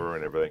one-way mirror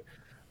and everything.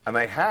 And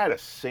they had a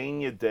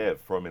senior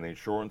dev from an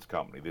insurance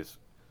company, this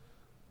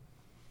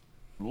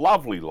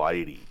lovely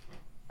lady.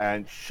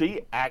 And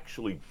she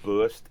actually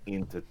burst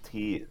into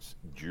tears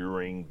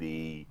during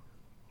the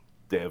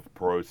dev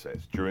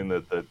process, during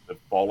the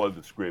follow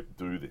the script,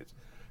 do this.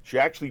 She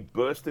actually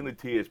burst into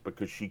tears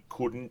because she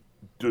couldn't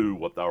do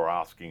what they were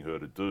asking her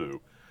to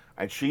do.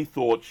 And she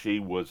thought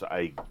she was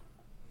a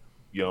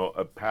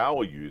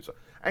power user.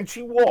 And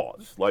she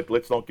was.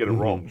 Let's not get it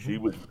wrong. She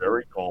was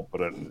very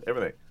competent and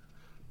everything.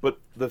 But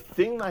the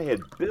thing they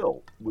had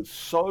built was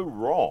so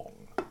wrong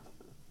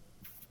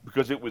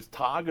because it was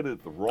targeted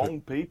at the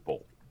wrong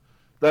people.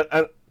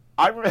 And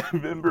I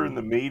remember in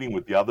the meeting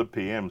with the other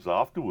PMs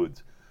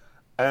afterwards,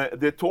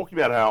 they're talking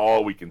about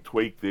how, we can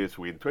tweak this,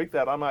 we can tweak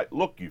that. I'm like,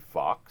 look, you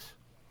fucks.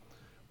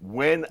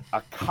 When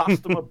a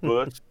customer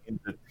bursts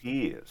into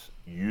tears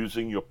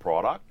using your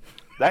product,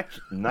 that's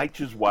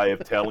nature's way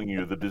of telling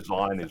you the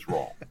design is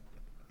wrong.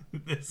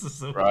 This is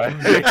so right.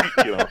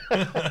 You know.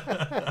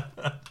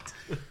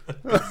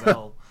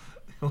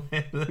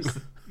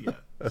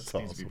 That's needs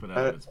awesome. to be put out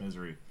of its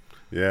misery.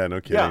 Yeah, no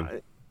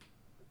kidding.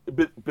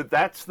 Yeah, but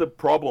that's the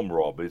problem,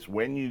 Rob. Is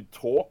when you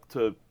talk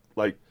to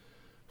like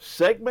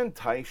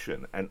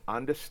segmentation and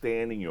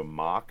understanding your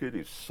market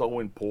is so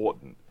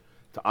important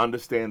to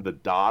understand the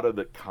data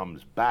that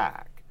comes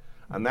back,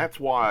 and that's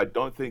why I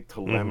don't think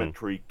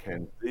telemetry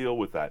can deal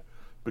with that,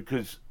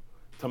 because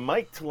to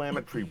make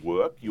telemetry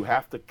work, you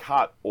have to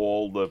cut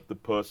all the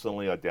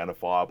personally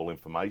identifiable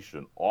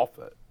information off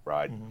it,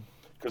 right?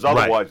 Because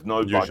otherwise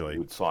nobody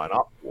would sign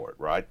up for it,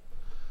 right?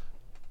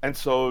 And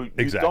so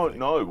you don't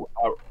know,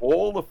 are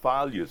all the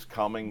failures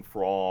coming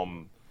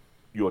from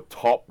your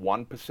top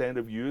 1%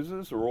 of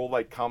users, or are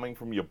they coming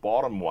from your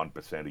bottom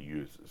 1% of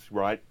users,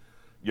 right?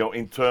 You know,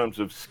 in terms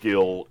of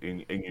skill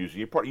in using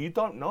your product. You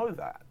don't know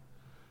that.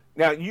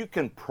 Now, you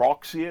can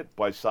proxy it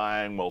by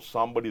saying, well,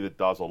 somebody that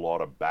does a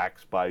lot of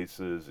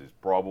backspaces is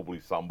probably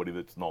somebody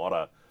that's not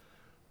a...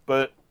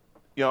 But,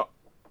 you know,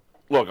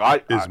 look,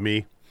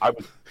 me. I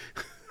was...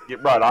 Yeah,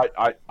 right,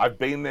 I've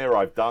been there,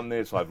 I've done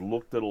this, I've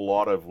looked at a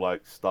lot of,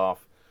 like,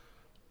 stuff.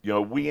 You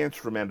know, we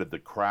instrumented the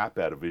crap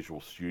out of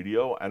Visual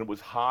Studio, and it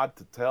was hard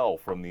to tell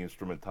from the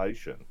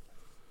instrumentation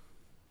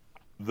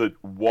that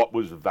what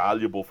was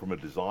valuable from a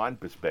design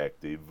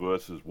perspective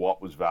versus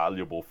what was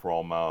valuable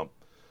from,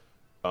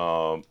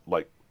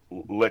 like,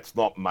 let's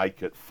not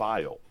make it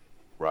fail,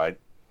 right?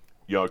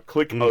 You know,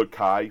 click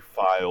OK,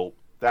 fail,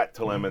 that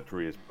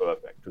telemetry is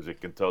perfect because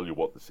it can tell you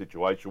what the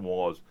situation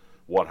was,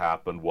 what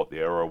happened, what the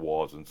error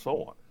was, and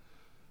so on.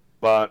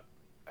 But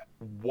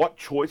what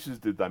choices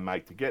did they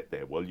make to get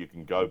there? Well, you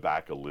can go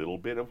back a little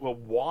bit of, well,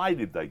 why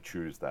did they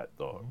choose that,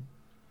 though?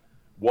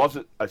 Was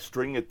it a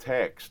string of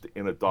text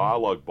in a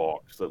dialog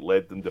box that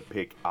led them to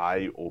pick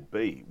A or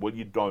B? Well,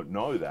 you don't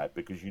know that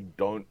because you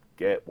don't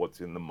get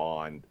what's in the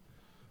mind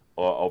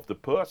of the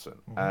person.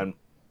 And,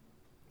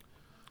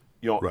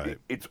 you know,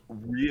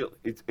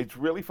 it's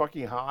really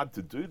fucking hard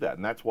to do that.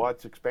 And that's why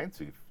it's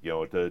expensive, you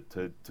know,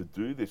 to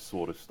do this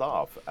sort of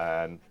stuff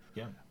and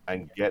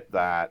get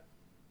that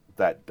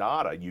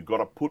data. You've got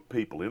to put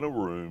people in a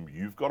room,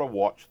 you've got to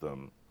watch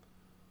them,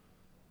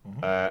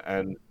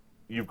 and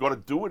you've got to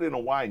do it in a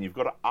way, and you've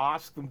got to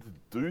ask them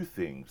to do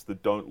things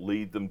that don't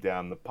lead them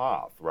down the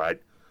path, right?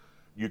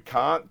 You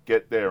can't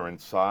get there and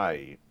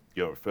say,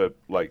 you know, for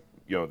like,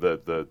 you know,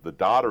 the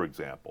data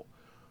example,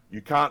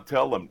 you can't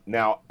tell them,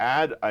 now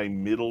add a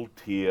middle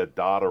tier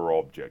data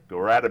object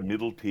or add a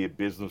middle tier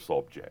business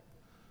object,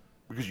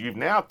 because you've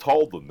now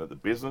told them that the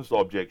business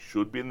object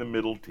should be in the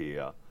middle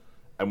tier,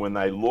 and when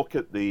they look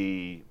at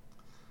the,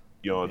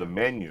 you know, the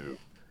menu,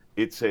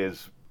 it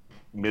says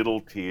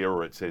middle tier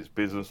or it says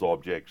business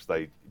objects,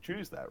 they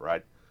choose that,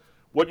 right?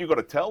 What you've got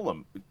to tell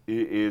them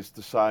is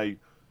to say,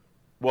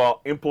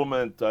 well,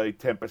 implement a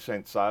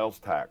 10% sales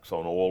tax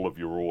on all of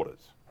your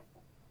orders,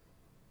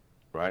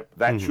 right?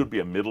 That should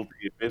be a middle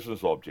tier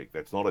business object.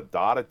 That's not a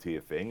data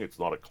tier thing. It's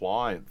not a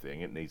client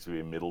thing. It needs to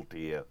be a middle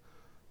tier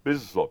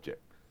business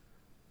object.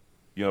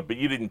 You know, but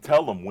you didn't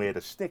tell them where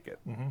to stick it.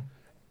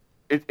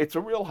 It's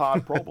a real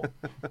hard problem,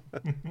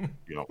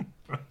 you know.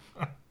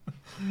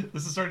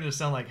 This is starting to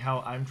sound like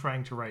how I'm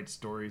trying to write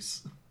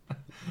stories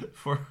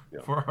for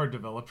our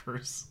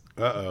developers.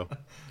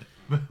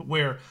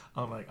 Where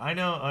I'm like, I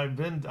know I've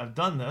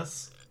done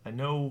this. I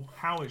know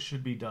how it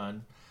should be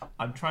done.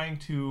 I'm trying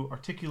to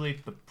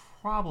articulate the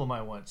problem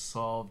I want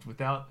solved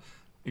without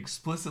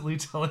explicitly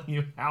telling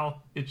you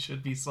how it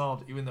should be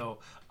solved, even though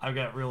I've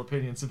got real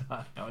opinions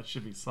about how it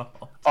should be solved.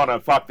 Oh no,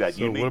 fuck that.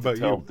 So you need to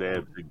tell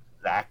devs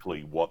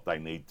exactly what they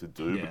need to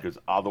do, because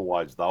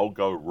otherwise they'll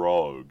go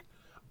rogue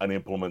and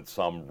implement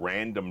some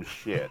random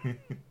shit,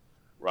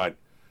 right?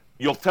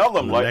 You'll tell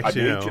them, like, I need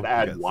you to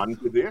add one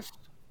to this,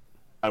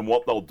 and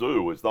what they'll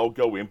do is they'll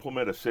go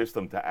implement a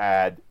system to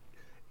add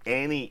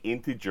any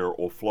integer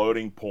or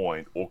floating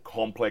point or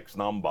complex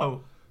number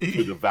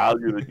to the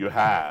value that you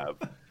have,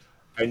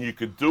 and you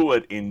could do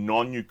it in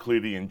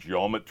non-Euclidean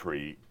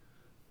geometry,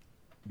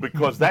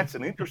 because that's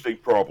an interesting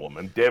problem,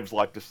 and devs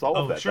like to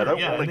solve that. Sure, they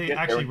don't want to they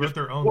actually wrote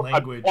their own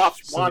language.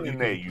 Plus one in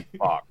there, you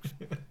fucks.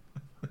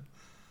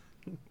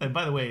 And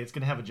by the way, it's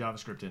going to have a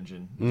JavaScript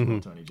engine as well,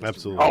 Tony.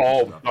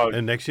 Absolutely.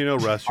 And next you know,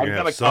 Russ, you're going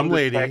to have some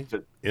lady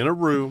in a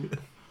room.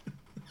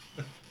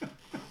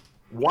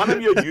 One of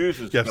your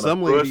users is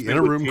some lady in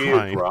a room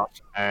crying,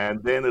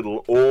 and then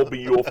it'll all be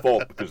your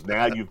fault because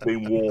now you've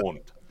been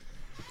warned.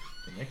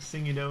 The next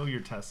thing you know,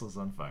 your Tesla's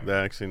on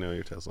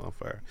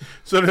fire.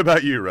 So what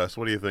about you, Russ?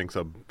 What do you think?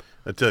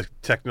 A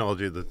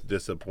technology that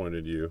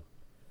disappointed you?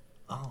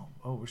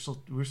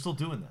 we're still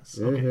doing this.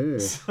 Okay,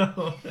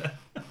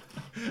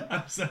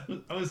 so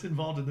I was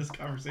involved in this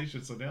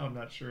conversation, so now I'm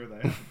not sure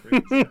that I have a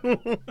great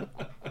example.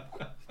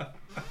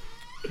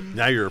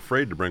 Now you're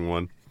afraid to bring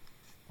one.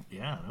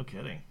 Yeah, no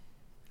kidding.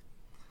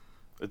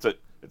 It's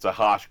a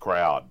harsh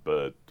crowd,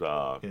 but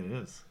it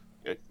is.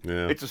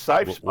 It's a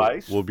safe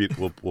space. We'll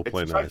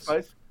play it's nice.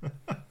 Safe space.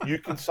 You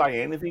can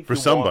say anything for you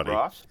somebody.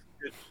 Want, Russ.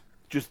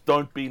 Just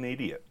don't be an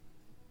idiot.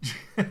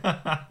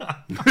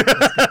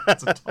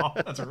 That's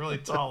a really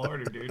tall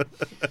order, dude.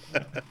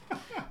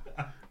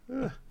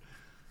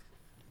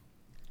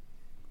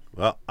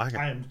 Well,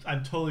 I'm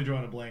totally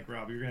drawing a blank,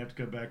 Rob. You're gonna have to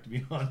come back to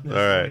me on this. All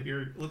right.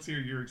 Let's hear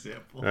your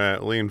example. All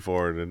right, lean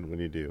forward, and when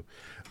you do,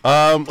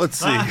 let's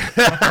see.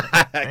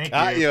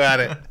 Got you at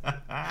it.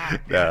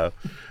 No.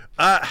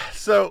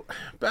 So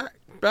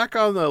back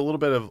on the little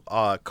bit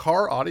of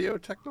car audio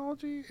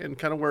technology and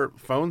kind of where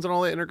phones and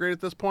all that integrate at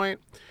this point.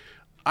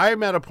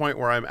 I'm at a point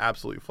where I'm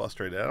absolutely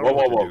frustrated. I don't know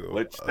what to do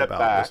Let's step about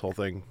back. This whole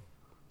thing.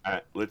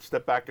 Let's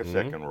step back a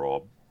second,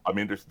 Rob. I'm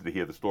interested to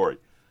hear the story.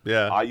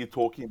 Yeah. Are you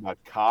talking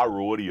about car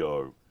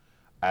audio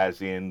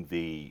as in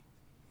the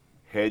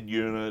head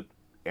unit,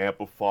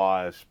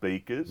 amplifier,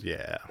 speakers?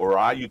 Yeah. Or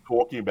are you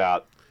talking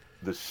about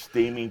the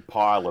steaming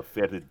pile of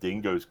fetid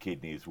dingo's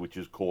kidneys, which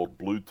is called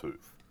Bluetooth?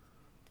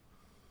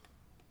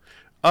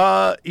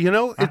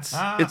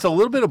 It's a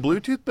little bit of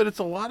Bluetooth, but it's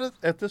a lot of,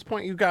 at this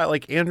point, you've got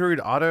like Android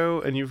Auto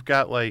and you've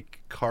got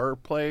like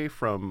CarPlay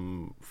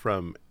from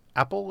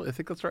Apple. I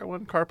think that's the right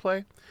one,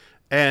 CarPlay.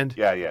 And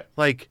yeah.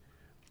 Like,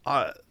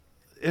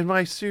 and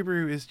my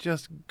Subaru is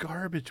just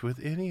garbage with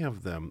any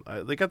of them.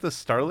 They got the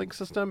Starlink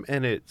system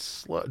and it's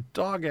slow,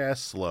 dog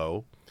ass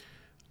slow.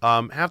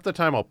 Half the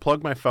time I'll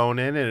plug my phone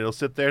in and it'll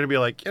sit there and be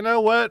like, you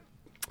know what?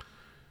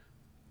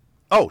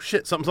 Oh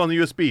shit, something's on the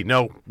USB.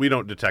 No, we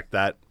don't detect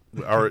that.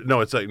 Or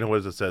no, it's like, no,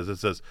 what does it says? It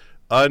says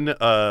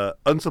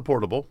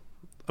unsupportable.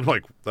 I'm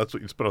like, that's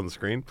what you just put on the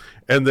screen.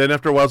 And then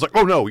after a while, it's like,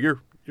 oh no,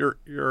 you're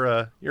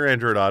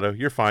Android Auto.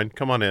 You're fine.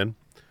 Come on in.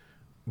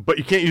 But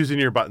you can't use any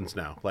of your buttons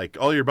now. Like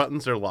all your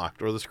buttons are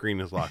locked, or the screen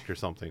is locked, or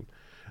something.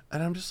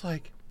 And I'm just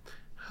like,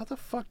 how the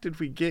fuck did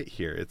we get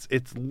here?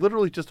 It's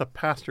literally just a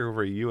pass-through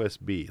over a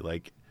USB.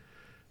 Like,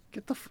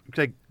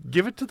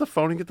 give it to the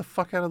phone and get the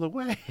fuck out of the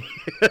way.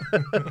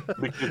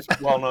 Because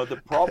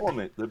the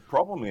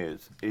problem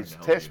is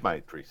test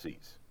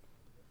matrices,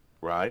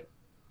 right?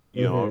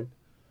 You know,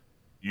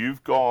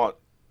 you've got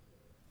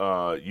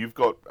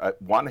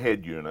one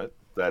head unit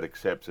that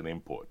accepts an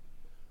input,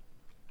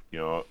 you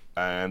know,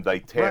 and they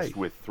test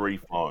with 3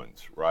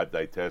 phones, right?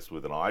 They test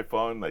with an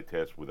iPhone, they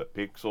test with a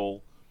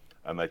Pixel,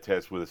 and they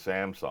test with a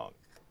Samsung.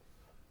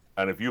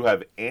 And if you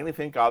have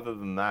anything other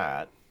than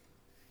that,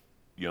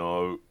 you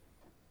know.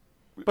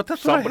 But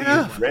that's what I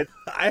have.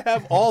 I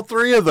have all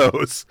 3 of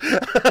those.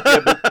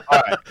 But,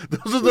 all right.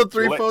 Those are the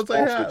 3 phones I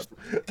have.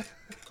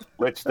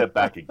 Let's step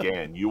back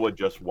again. You are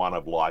just one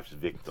of life's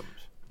victims,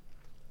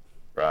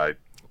 right?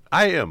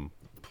 I am.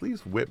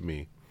 Please whip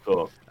me.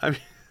 So,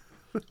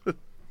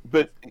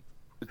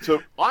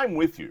 so I'm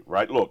with you,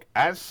 right? Look,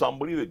 as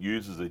somebody that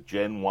uses a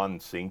Gen 1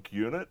 sync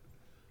unit,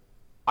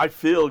 I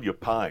feel your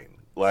pain.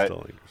 Like,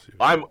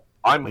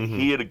 I'm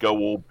here to go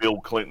all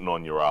Bill Clinton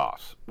on your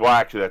ass. Well,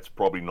 actually, that's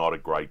probably not a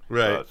great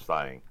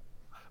saying.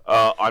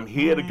 I'm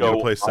here to go.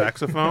 You play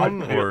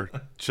saxophone, or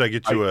should I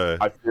get you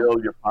I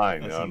feel your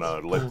pain. No.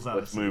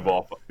 Let's move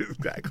off.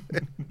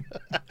 Exactly.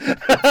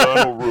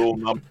 Eternal rule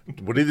number.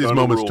 One of these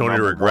moments, Tony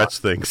regrets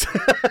things.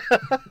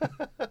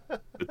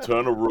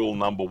 Eternal rule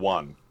number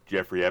 1: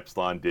 Jeffrey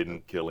Epstein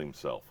didn't kill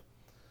himself.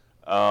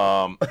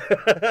 But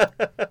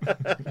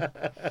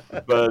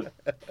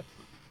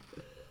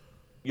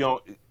you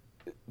know.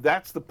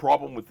 That's the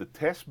problem with the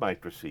test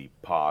matrice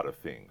part of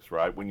things,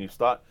 right? When you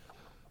start,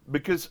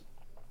 because,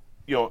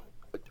 you know,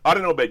 I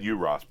don't know about you,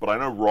 Russ, but I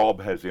know Rob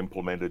has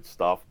implemented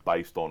stuff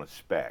based on a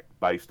spec,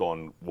 based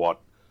on what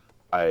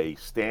a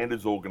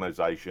standards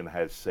organization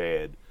has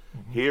said.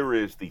 Here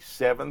is the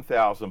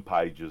 7,000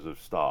 pages of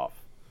stuff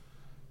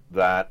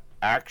that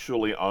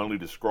actually only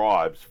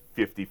describes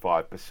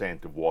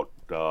 55% of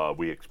what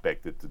we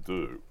expect it to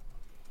do.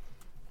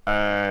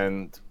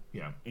 And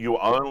you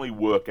only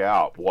work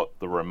out what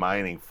the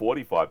remaining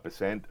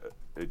 45%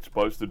 it's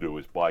supposed to do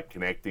is by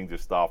connecting to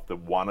stuff that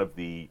one of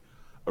the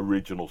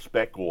original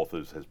spec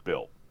authors has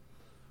built.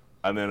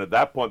 And then at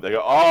that point they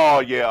go, oh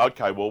yeah,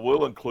 okay, well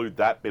we'll include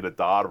that bit of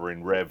data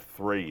in Rev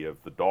 3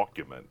 of the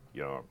document,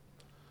 you know.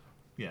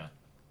 Yeah.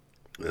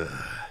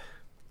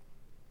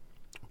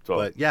 So,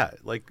 but yeah,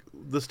 like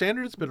the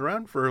standard's been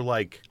around for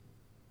like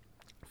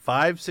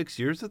 5-6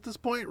 years at this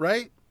point,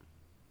 right?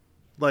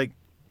 Like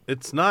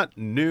it's not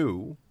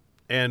new.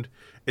 And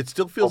it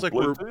still feels like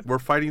we're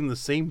fighting the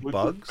same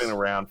bugs. Been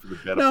around for the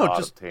better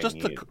part of 10 years.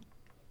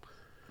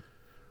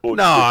 And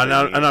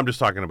I'm just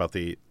talking about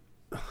the.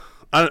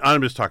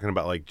 I'm just talking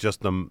about like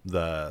just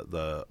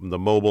the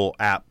mobile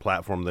app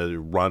platform that they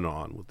run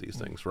on with these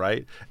things,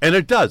 right? And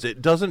it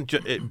doesn't.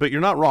 But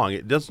you're not wrong.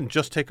 It doesn't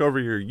just take over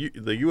the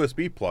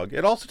USB plug.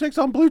 It also takes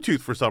on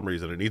Bluetooth for some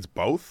reason. It needs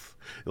both.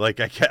 Like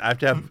I have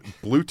to have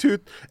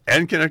Bluetooth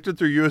and connected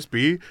through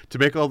USB to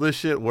make all this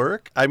shit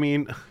work. I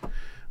mean,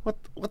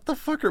 what the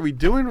fuck are we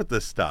doing with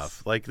this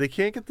stuff? Like they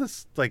can't get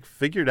this like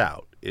figured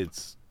out.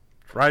 It's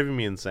driving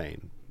me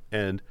insane.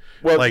 And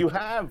well, like, you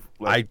have.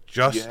 I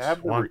just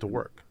want it to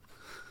work.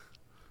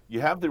 You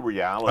have the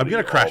reality. I'm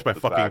gonna crash my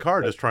fucking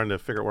car just trying to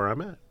figure out where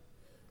I'm at.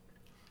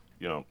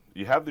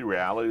 You have the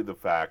reality of the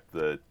fact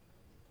that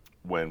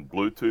when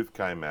Bluetooth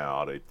came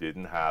out, it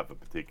didn't have a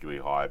particularly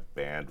high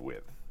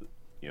bandwidth.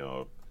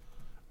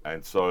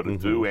 And so to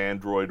do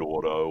Android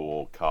Auto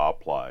or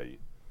CarPlay,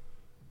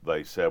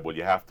 they said, well,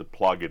 you have to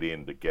plug it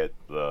in to get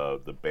the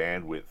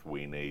bandwidth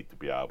we need to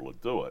be able to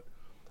do it.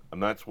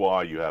 And that's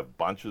why you have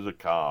bunches of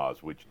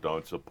cars which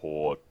don't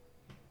support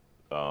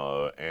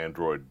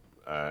Android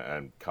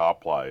and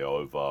CarPlay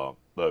over,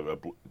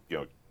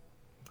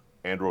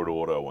 Android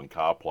Auto and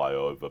CarPlay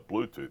over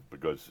Bluetooth,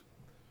 because,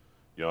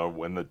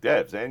 when the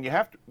devs, and you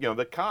have to,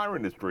 the car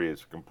industry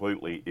is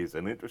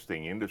an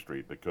interesting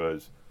industry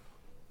because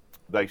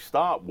they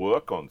start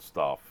work on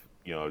stuff,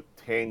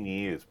 10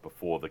 years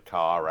before the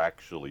car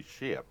actually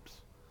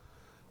ships.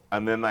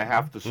 And then they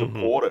have to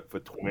support it for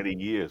 20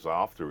 years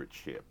after it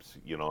ships,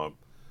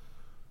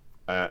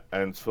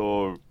 and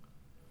so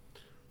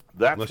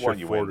that's unless why you're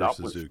you Ford end or up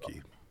Suzuki.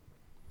 with.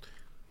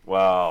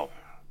 Well,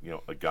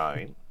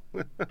 again,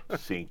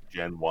 Sync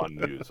Gen 1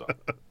 user.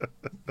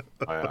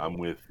 I'm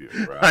with you,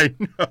 right?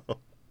 I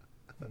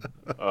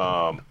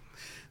know.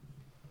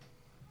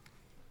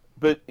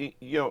 But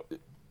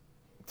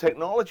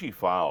technology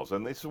fails,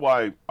 and this is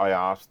why I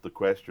asked the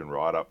question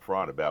right up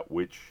front about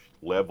which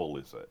level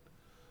is it.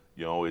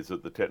 Is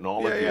it the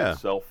technology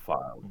itself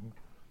failed?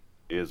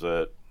 Is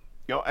it,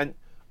 and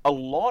a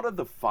lot of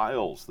the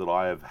fails that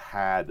I have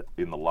had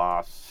in the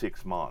last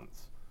 6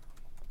 months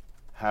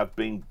have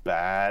been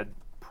bad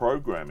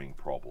programming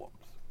problems.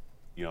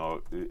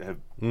 Have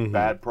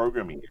bad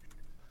programming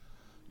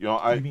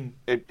issues.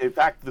 In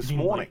fact, this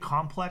morning, like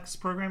complex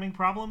programming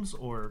problems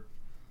or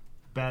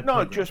bad?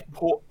 No, just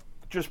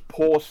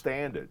poor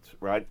standards,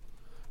 right?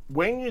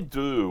 When you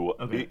do,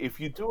 if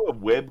you do a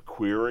web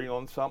query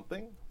on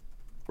something,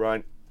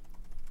 right,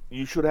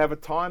 you should have a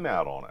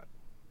timeout on it.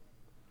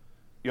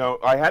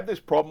 I had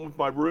this problem with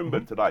my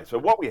Roomba today. So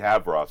what we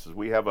have, Russ, is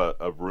we have a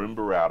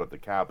Roomba out at the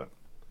cabin.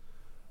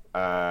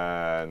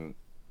 And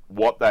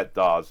what that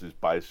does is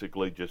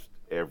basically just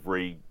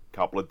every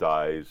couple of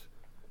days,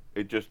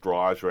 it just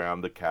drives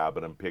around the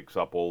cabin and picks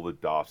up all the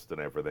dust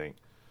and everything.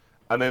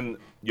 And then,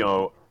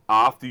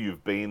 after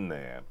you've been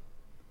there,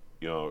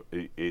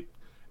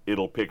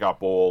 it'll pick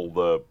up all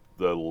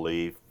the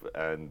leaf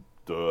and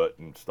dirt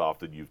and stuff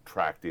that you've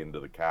tracked into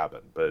the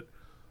cabin. But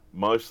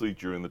mostly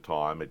during the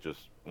time, it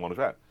just wanders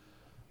around.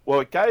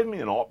 Well, it gave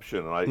me an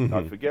option, and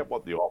I forget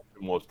what the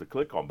option was to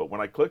click on, but when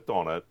I clicked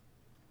on it,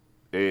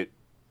 it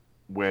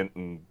went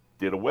and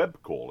did a web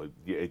call.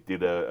 It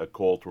did a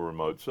call to a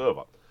remote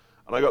server.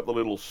 And I got the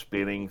little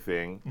spinning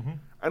thing,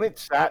 and it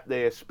sat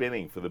there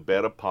spinning for the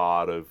better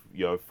part of,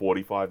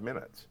 45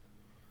 minutes.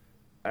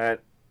 And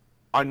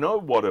I know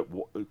what it,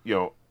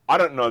 I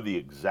don't know the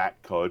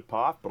exact code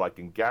path, but I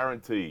can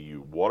guarantee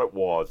you what it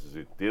was is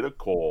it did a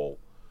call.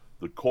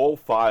 The call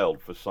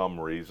failed for some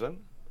reason,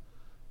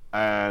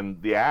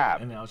 and the app...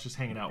 And now it's just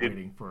hanging out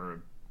waiting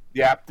for...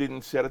 The app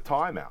didn't set a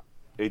timeout.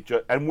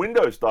 And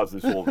Windows does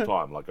this all the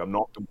time. Like, I'm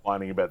not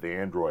complaining about the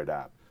Android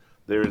app.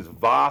 There is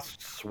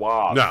vast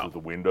swaths of the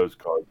Windows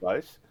code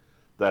base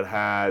that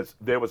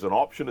there was an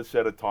option to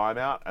set a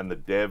timeout, and the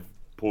dev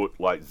put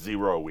like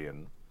 0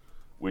 in,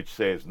 which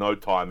says no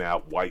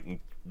timeout,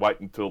 wait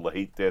until the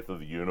heat death of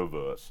the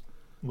universe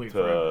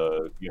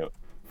for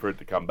it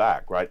to come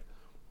back, right?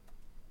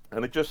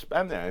 And it just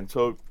span there. And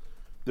so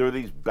there are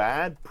these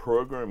bad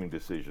programming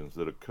decisions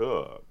that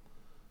occur,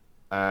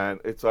 and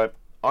it's like,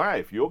 all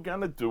right, if you're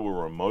going to do a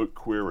remote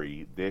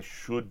query, there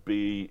should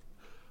be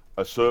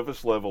a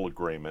service level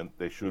agreement.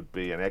 There should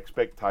be an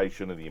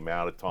expectation of the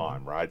amount of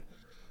time, right?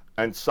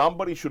 And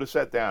somebody should have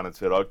sat down and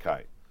said,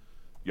 okay,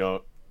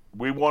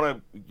 we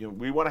want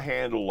to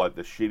handle like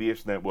the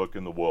shittiest network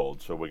in the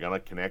world, so we're going to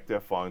connect our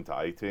phone to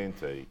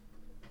AT&T,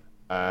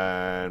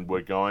 and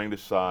we're going to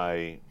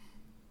say,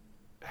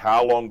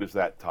 how long does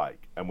that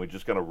take? And we're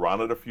just going to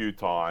run it a few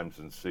times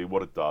and see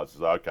what it does.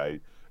 It's okay,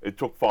 it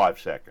took 5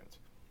 seconds.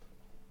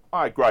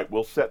 All right, great.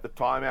 We'll set the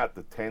timeout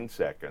to 10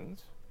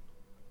 seconds,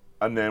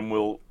 and then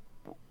we'll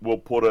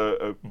put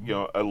a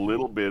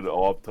little bit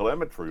of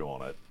telemetry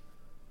on it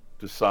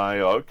to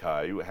say,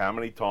 okay, how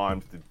many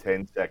times did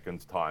 10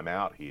 seconds time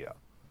out here,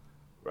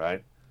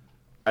 right?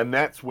 And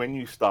that's when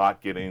you start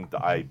getting into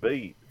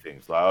A/B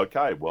things. Like,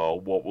 okay, well,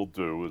 what we'll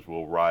do is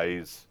we'll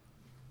raise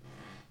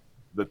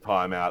the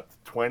timeout to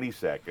 20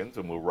 seconds,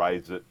 and we'll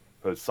raise it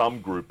for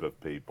some group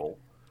of people,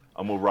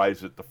 and we'll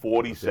raise it to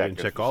 40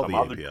 seconds. Check for all some the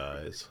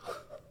other APIs.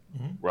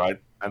 right?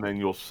 And then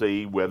you'll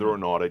see whether or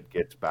not it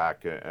gets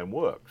back and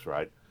works,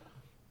 right?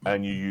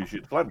 And you use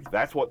your telemetry.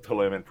 That's what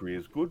telemetry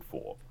is good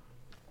for.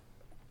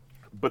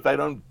 But they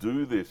don't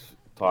do this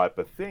type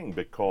of thing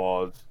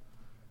because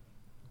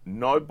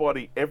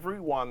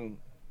everyone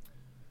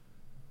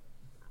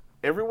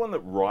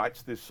that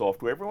writes this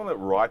software, everyone that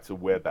writes a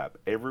web app,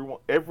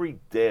 every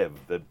dev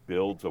that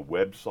builds a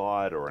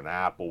website or an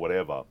app or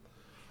whatever,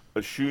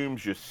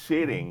 assumes you're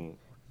sitting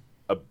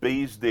a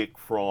bee's dick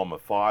from a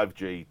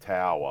 5G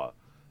tower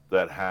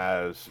that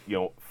has,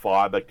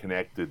 fiber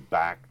connected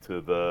back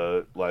to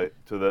the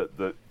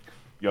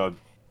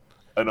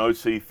an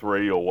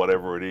OC3 or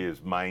whatever it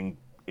is, main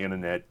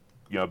internet,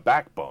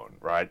 backbone,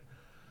 right?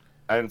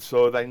 And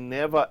so they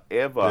never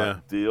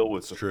ever deal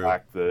with the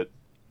fact that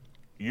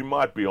you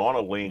might be on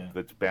a link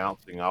that's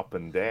bouncing up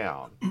and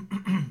down.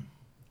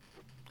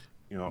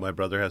 My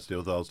brother has to deal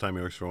with it all the time.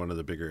 He works for one of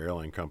the bigger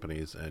airline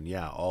companies, and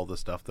all the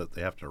stuff that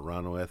they have to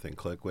run with and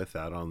click with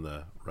out on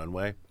the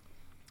runway,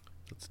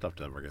 that stuff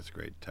never gets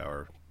great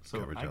tower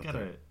coverage out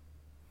there.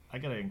 I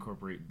gotta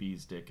incorporate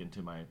bee's dick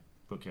into my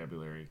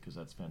vocabulary because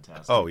that's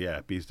fantastic. Oh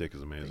yeah, bee's dick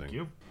is amazing. Thank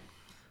you.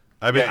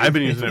 I've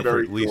been using it for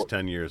at least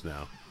 10 years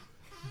now.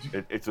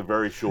 It's a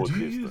very short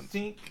distance. Do you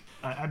think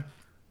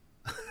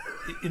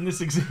in this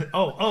that's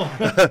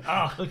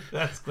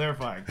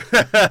clarifying.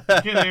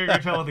 You're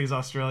telling with these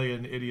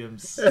Australian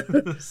idioms. So.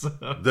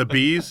 The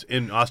bees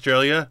in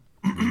Australia,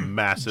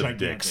 massive Gigantic.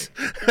 dicks.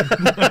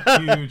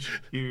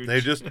 Huge. They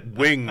just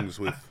wings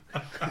with.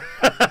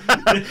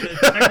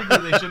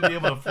 Technically, they shouldn't be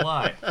able to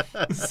fly.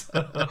 So.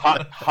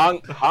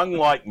 Hung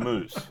like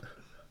moose.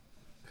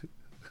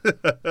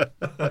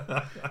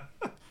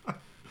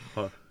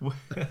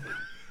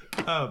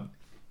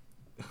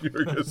 You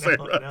were going to say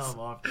now I'm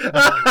off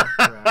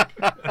track.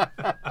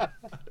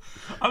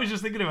 I was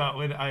just thinking about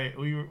when I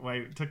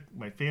took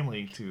my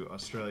family to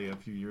Australia a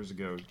few years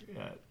ago,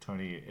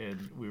 Tony,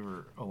 and we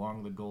were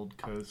along the Gold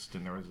Coast,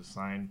 and there was a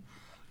sign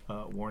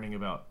warning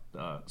about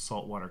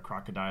saltwater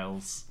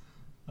crocodiles.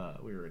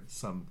 We were in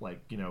some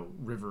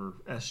river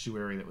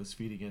estuary that was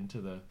feeding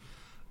into the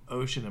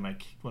ocean, and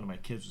one of my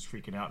kids was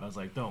freaking out, and I was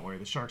like, "Don't worry,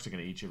 the sharks are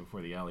going to eat you before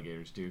the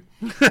alligators do."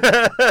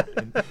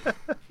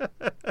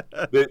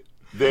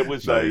 There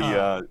was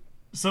there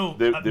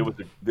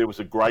was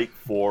a great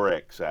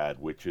 4X ad,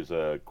 which is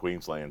a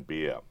Queensland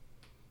beer.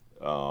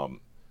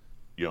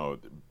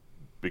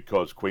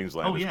 Because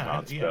Queenslanders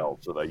can't spell,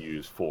 so they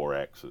use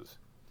 4X's.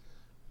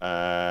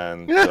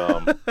 And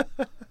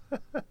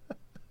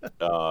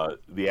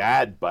the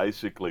ad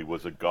basically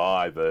was a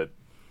guy that,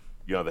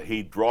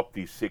 he dropped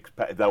his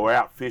 6-pack. They were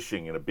out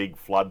fishing in a big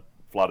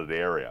flooded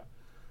area,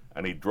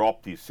 and he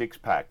dropped his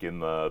 6-pack in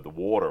the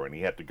water, and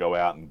he had to go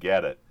out and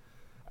get it.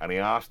 And he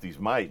asked his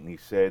mate, and he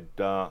said,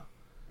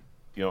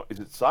 is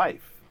it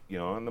safe?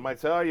 And the mate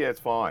said, "Oh yeah, it's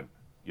fine.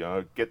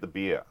 Get the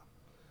beer."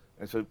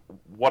 And I said,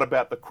 "What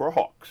about the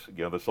crocs?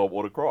 The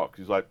saltwater crocs?"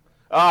 He's like,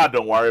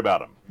 "Don't worry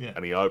about them." Yeah.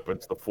 And he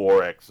opens the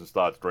 4X and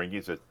starts drinking.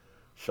 He says,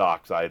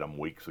 "Sharks ate them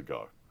weeks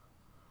ago."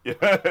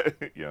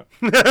 Yeah.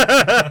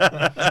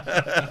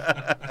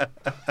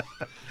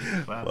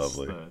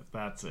 Lovely.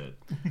 That's it.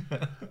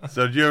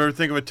 So, do you ever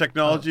think of a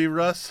technology,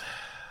 Russ?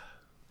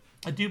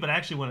 I do, but I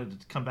actually wanted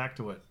to come back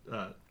to what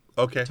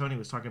Tony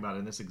was talking about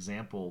in this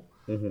example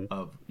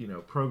of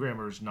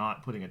programmers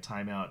not putting a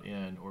timeout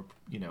in, or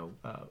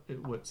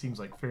what seems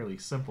like fairly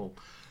simple.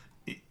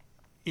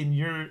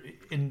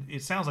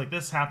 It sounds like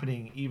this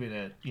happening even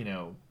at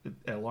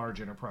a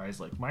large enterprise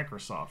like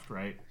Microsoft,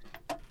 right?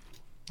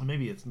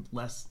 Maybe it's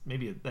less.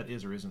 Maybe that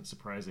is or isn't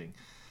surprising,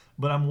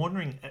 but I'm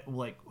wondering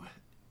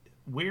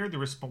where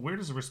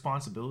does the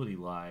responsibility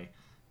lie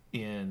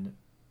in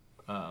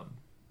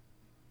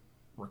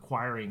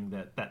requiring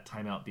that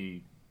timeout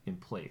be in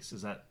place?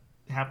 Is that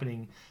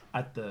happening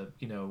at the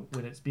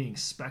when it's being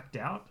spec'd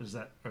out? Is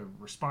that a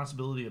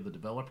responsibility of the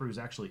developer who's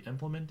actually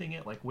implementing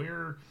it?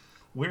 Where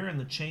in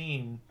the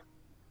chain?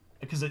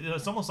 Because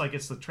it's almost like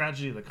it's the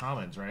tragedy of the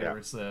commons, right? Yeah. Or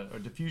it's a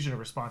diffusion of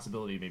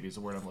responsibility, maybe is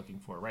the word I'm looking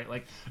for, right?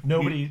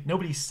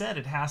 Nobody said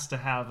it has to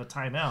have a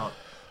timeout,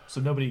 so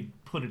nobody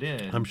put it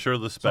in. I'm sure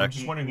the spec. So I'm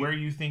just wondering where do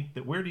you think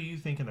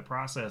in the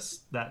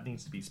process that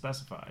needs to be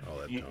specified?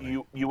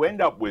 You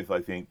end up with, I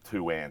think,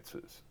 two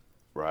answers,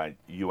 right?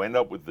 You end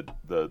up with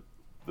the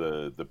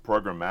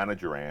program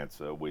manager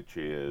answer, which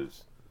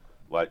is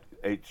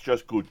it's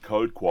just good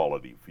code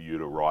quality for you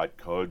to write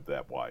code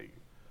that way.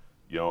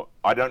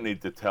 I don't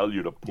need to tell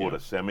you to put a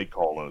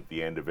semicolon at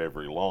the end of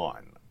every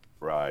line,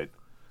 right?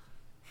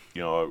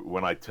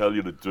 When I tell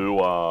you to do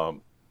a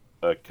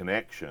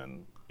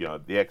connection,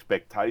 the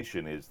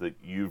expectation is that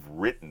you've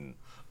written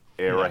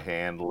error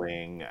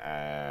handling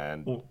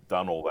and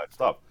done all that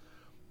stuff.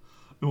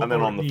 And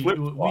then on the flip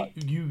side,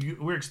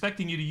 we're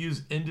expecting you to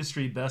use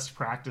industry best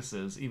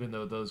practices, even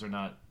though those are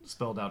not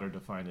spelled out or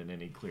defined in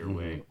any clear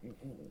way.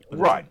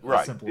 Right.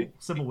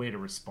 Simple way to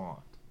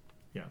respond.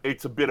 Yeah.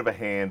 It's a bit of a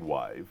hand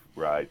wave,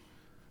 right?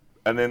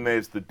 And then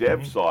there's the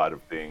dev side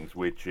of things,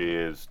 which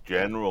is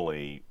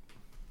generally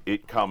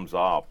it comes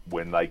up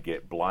when they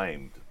get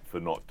blamed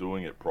for not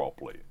doing it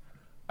properly.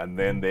 And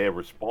then their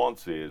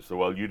response is,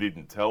 well, you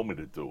didn't tell me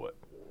to do it.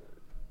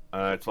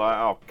 It's like,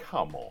 oh,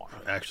 come on.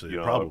 Actually,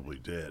 they probably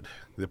did.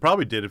 They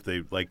probably did if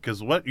they, like,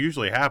 because what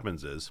usually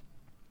happens is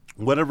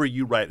whatever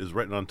you write is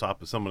written on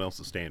top of someone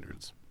else's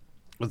standards.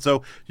 And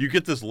so you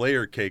get this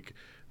layer cake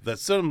that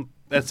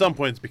at some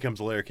points becomes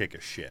a layer cake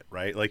of shit,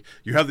 right? Like,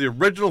 you have the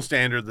original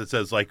standard that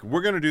says, like,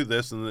 we're going to do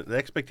this, and the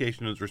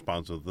expectation is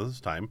responsive this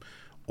time,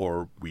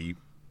 or we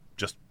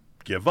just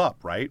give up,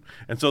 right?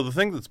 And so the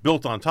thing that's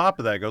built on top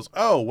of that goes,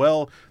 oh,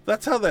 well,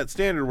 that's how that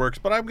standard works,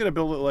 but I'm going to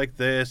build it like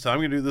this. I'm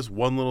going to do this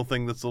one little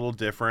thing that's a little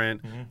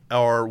different,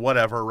 or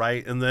whatever,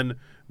 right? And then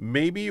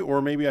maybe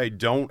I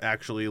don't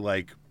actually,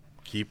 like,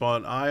 keep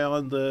an eye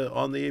on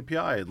the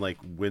API, and like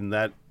when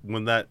that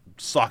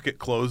socket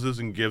closes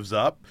and gives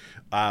up,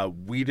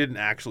 we didn't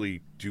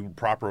actually do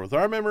proper with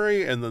our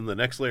memory, and then the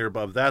next layer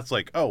above that's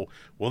like, oh,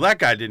 well, that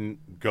guy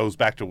goes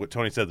back to what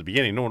Tony said at the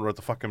beginning. No one wrote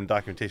the fucking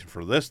documentation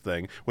for this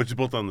thing, which is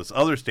built on this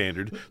other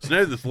standard. So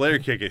now this layer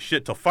cake is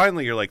shit till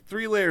finally you're like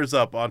 3 layers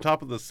up on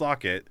top of the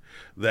socket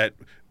that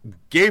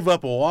gave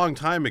up a long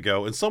time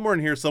ago, and somewhere in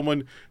here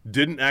someone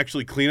didn't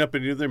actually clean up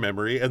any of their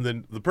memory, and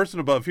then the person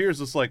above here is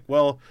just like,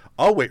 well,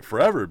 I'll wait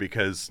forever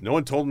because no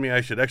one told me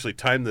I should actually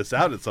time this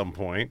out at some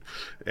point,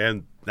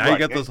 and now you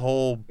got this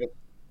whole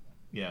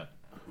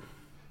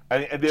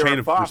and chain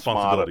of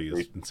responsibility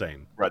is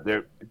insane. Right,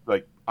 they're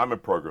like, I'm a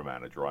program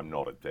manager, I'm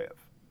not a dev,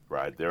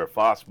 right? There are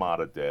far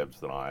smarter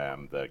devs than I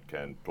am that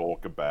can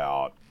talk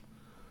about,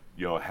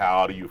 you know,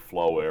 how do you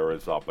flow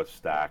errors up a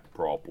stack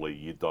properly?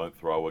 You don't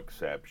throw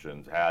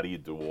exceptions. How do you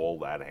do all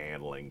that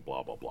handling?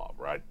 Blah, blah, blah,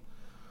 right?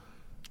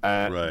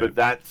 But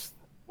that's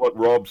what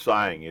Rob's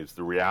saying is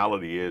the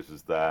reality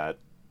is that,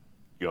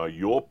 you know,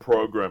 you're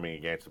programming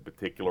against a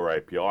particular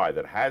API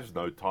that has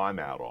no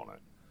timeout on it.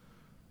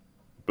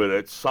 But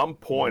at some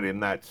point in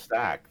that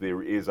stack,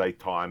 there is a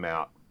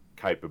timeout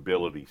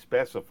capability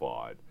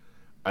specified.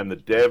 And the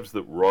devs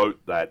that wrote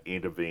that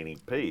intervening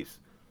piece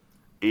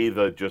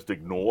either just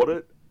ignored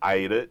it,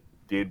 ate it,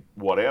 did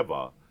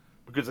whatever,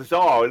 because they say,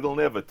 oh, it'll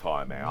never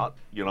time out.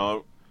 You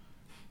know,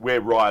 we're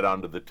right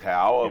under the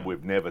tower. Yeah.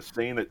 We've never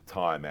seen it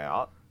time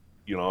out.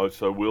 You know,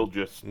 so we'll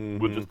just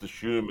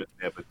assume it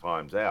never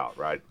times out,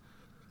 right?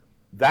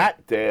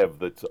 That dev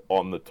that's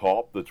on the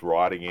top, that's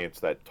writing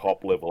against that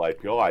top level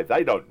API,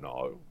 they don't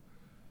know.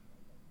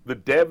 The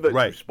dev that's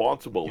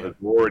responsible has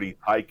already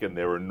taken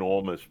their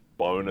enormous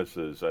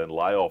bonuses and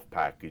layoff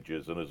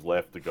packages and has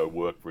left to go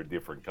work for a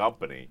different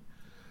company.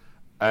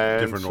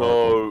 And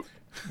so,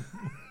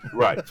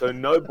 so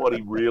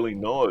nobody really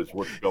knows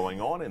what's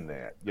going on in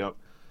there, you know,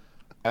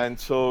 and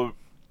so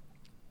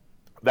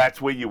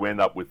that's where you end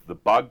up with the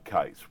bug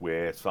case,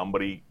 where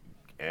somebody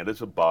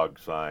enters a bug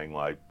saying,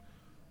 like,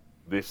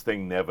 this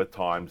thing never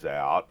times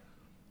out,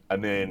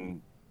 and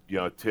then, you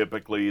know,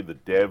 typically the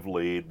dev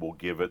lead will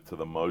give it to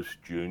the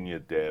most junior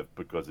dev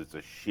because it's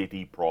a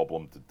shitty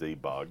problem to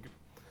debug.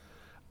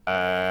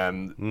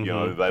 And, you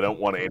know, they don't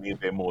want any of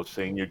their more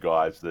senior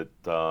guys that,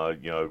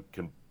 you know,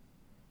 can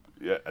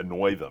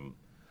annoy them.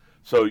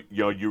 So,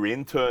 you know, your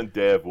intern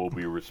dev will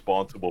be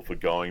responsible for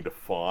going to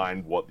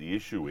find what the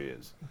issue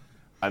is.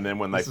 And then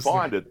when they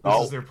find it,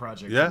 this is their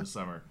project for the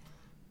summer.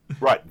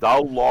 Right.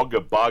 They'll log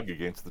a bug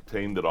against the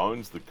team that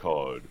owns the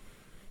code.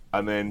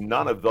 And then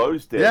none of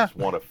those devs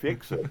want to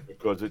fix it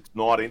because it's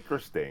not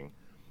interesting.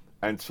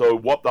 And so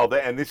what they'll do,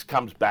 and this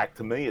comes back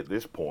to me at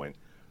this point,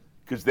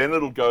 because then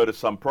it'll go to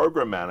some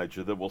program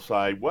manager that will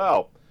say,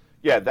 well,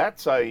 yeah,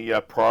 that's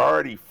a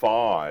priority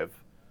 5,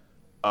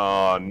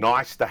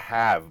 nice to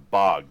have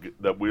bug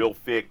that we'll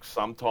fix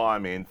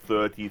sometime in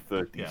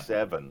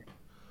 3037.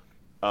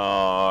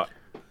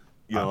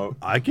 You know,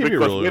 I give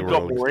you a real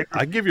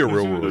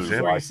world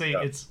example. Where you say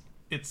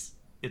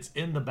it's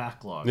in the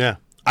backlog. Yeah.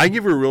 I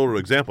give you a real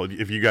example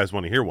if you guys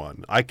want to hear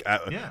one.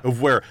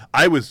 Of where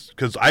I was,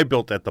 because I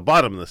built at the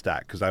bottom of the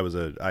stack, because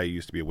I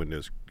used to be a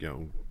Windows,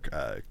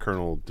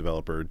 kernel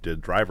developer,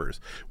 did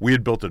drivers. We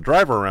had built a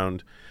driver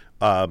around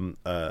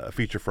a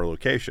feature for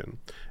location,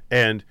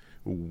 and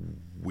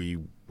we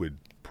would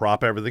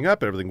prop everything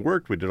up. Everything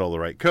worked. We did all the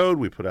right code.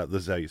 We put out,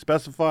 this is how you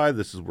specify.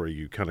 This is where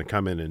you kind of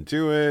come in and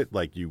do it.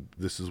 Like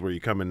this is where you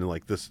come in and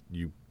like this,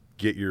 you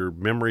get your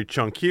memory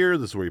chunk here.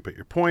 This is where you put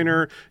your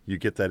pointer. You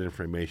get that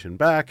information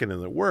back, and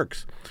then it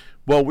works.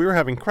 Well, we were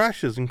having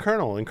crashes in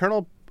kernel, and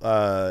kernel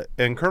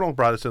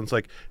brought us in. It's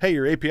like, hey,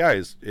 your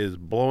API is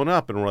blowing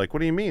up, and we're like, what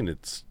do you mean?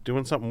 It's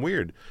doing something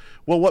weird.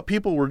 Well, what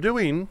people were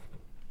doing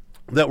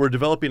that were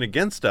developing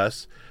against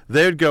us,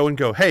 they'd go and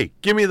go, hey,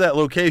 give me that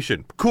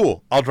location.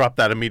 Cool, I'll drop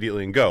that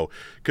immediately and go,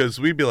 because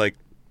we'd be like,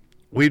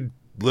 we'd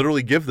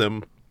literally give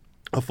them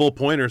a full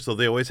pointer, so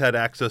they always had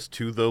access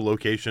to the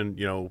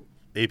location,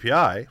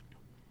 API.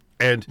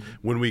 And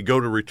when we go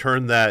to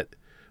return that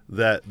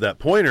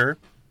pointer,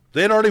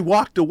 they had already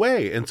walked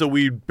away. And so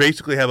we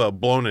basically have a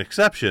blown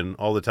exception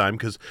all the time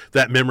because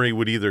that memory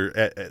would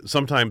either,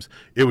 sometimes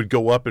it would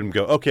go up and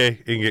go,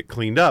 okay, and get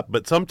cleaned up.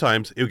 But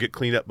sometimes it would get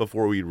cleaned up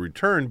before we'd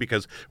return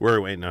because we're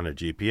waiting on a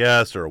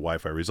GPS or a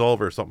Wi-Fi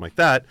resolver or something like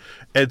that.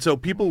 And so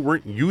people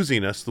weren't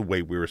using us the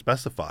way we were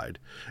specified.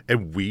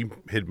 And we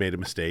had made a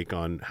mistake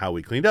on how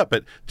we cleaned up.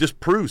 But just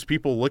proves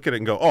people look at it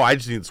and go, oh, I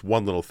just need this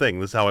one little thing.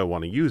 This is how I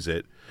want to use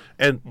it.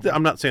 And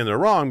I'm not saying they're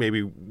wrong.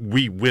 Maybe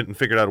we went and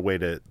figured out a way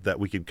that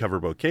we could cover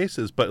both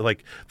cases, but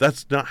like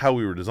that's not how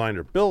we were designed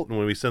or built. And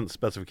when we send the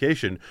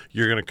specification,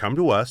 you're going to come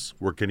to us.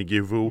 We're going to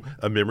give you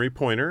a memory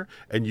pointer,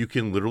 and you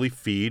can literally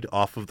feed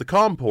off of the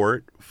COM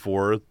port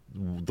for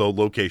the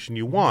location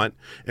you want.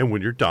 And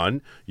when you're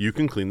done, you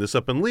can clean this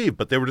up and leave.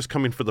 But they were just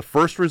coming for the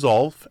first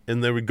resolve,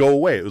 and they would go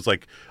away. It was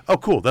like, oh,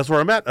 cool, that's where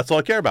I'm at. That's all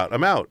I care about.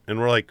 I'm out. And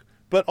we're like,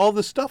 but all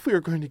this stuff we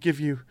were going to give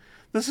you,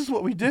 this is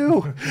what we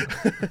do.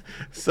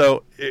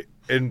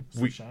 And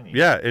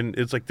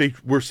it's like they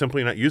were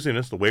simply not using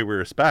us the way we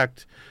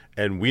respect,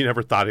 and we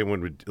never thought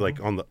anyone would like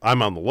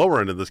I'm on the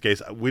lower end of this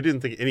case. We didn't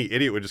think any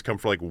idiot would just come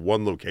for like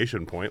one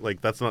location point.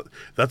 Like that's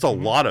a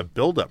lot of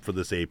buildup for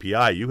this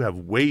API. You have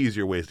way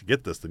easier ways to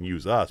get this than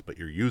use us, but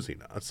you're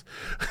using us.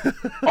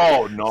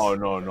 Oh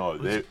no.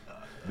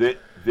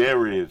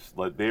 There is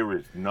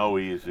no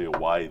easier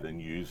way than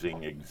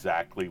using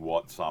exactly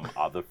what some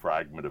other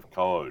fragment of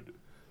code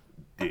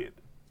did.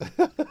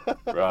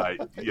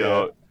 Right? You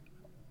know,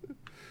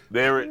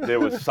 there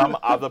was some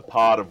other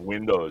part of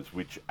Windows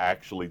which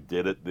actually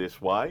did it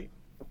this way,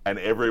 and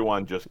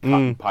everyone just cut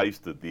and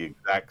pasted the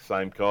exact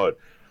same code.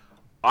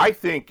 I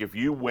think if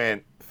you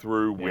went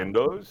through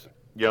Windows,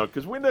 you know,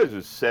 because Windows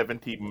is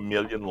 70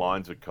 million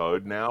lines of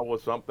code now or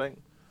something.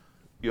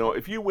 You know,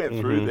 if you went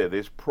through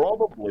there's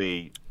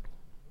probably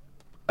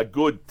a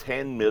good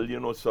 10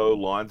 million or so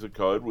lines of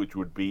code which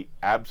would be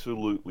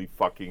absolutely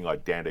fucking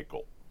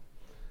identical.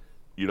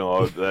 You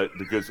know,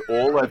 because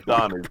all they've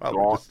done is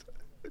gone.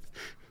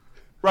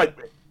 Right.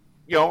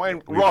 You know,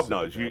 and Rob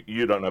knows,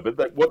 you don't know,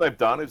 but what they've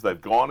done is they've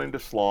gone into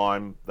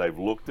Slime, they've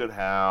looked at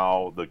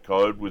how the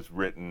code was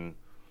written,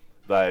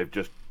 they've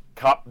just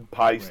cut and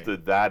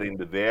pasted that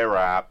into their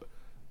app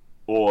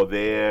or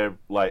their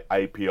like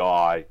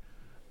API,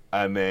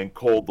 and then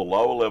called the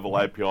lower level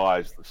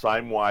APIs the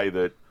same way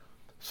that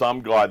some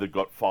guy that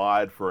got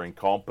fired for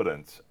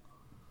incompetence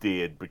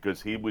did,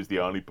 because he was the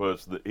only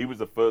person he was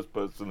the first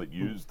person that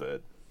used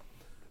it.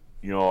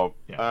 You know,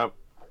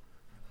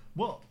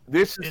 well,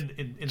 this is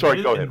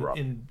sorry. Go ahead, Rob.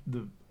 In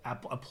the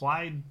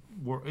applied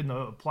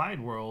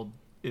world,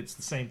 it's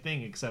the same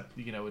thing, except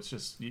you know it's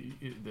just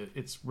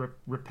it's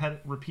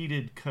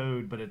repeated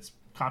code, but it's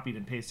copied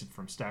and pasted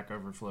from Stack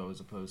Overflow as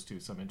opposed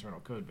to some internal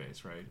code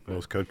base, right?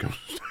 Most code comes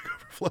from Stack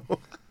Overflow.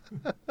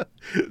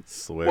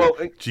 Swear. Well,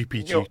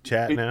 GPG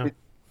chat now.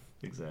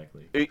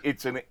 Exactly.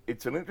 It's an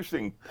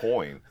interesting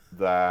point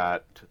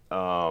that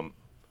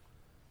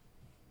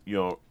you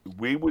know,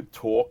 we would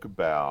talk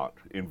about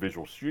in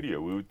Visual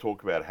Studio. We would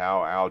talk about how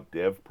our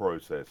dev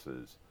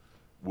processes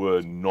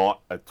were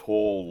not at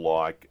all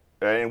like,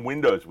 and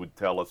Windows would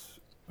tell us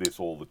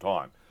this all the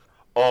time.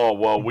 Oh,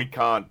 well, we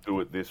can't do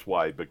it this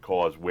way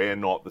because we're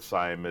not the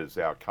same as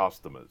our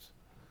customers.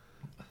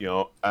 You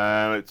know,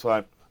 and it's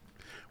like,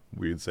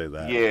 we'd say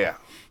that. Yeah.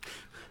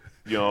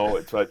 You know,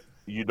 it's like,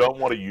 you don't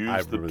want to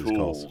use the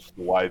tools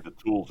the way the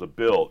tools are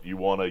built. You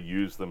want to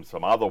use them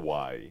some other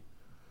way.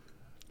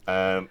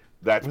 And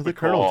that's because, the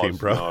kernel team,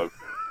 bro. You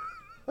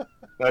know,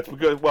 that's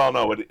because, well,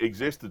 no, it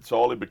existed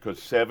solely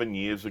because 7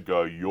 years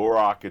ago, your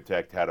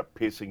architect had a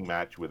pissing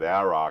match with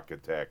our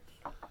architect.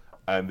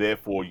 And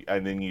therefore,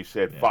 and then you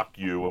said, fuck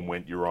you, and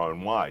went your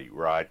own way,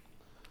 right?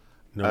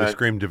 No, we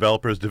screamed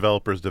developers,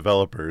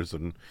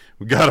 and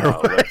we got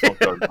our way.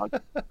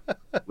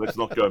 Let's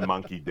not go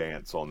monkey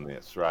dance on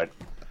this, right?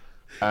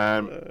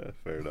 Fair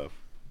enough.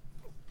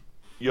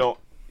 You know,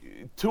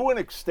 to an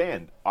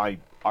extent, I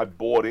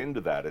bought into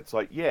that. It's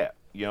like, yeah,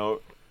 you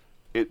know,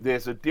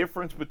 there's a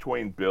difference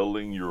between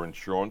building your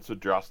insurance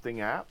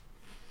adjusting app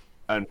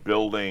and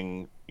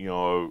building, you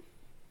know,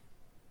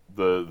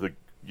 the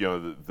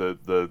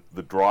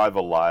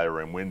driver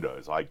layer in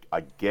Windows. I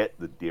get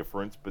the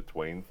difference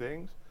between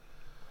things,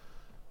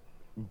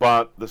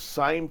 but the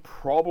same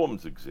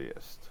problems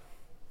exist.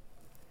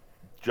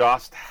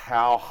 Just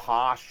how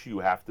harsh you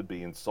have to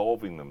be in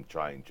solving them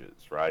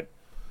changes, right?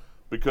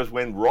 Because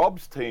when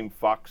Rob's team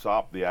fucks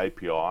up the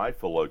API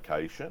for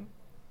location,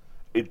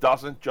 it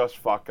doesn't just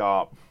fuck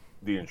up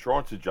the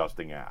insurance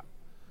adjusting app.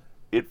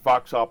 It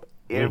fucks up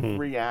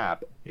every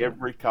app,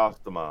 every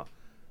customer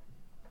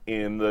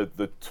in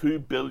the 2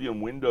 billion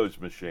Windows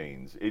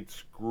machines. It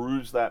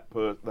screws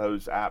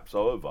those apps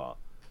over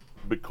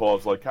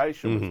because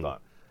location was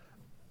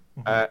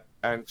done.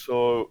 And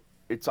so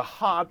it's a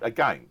hard,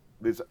 again,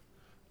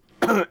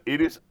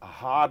 it is a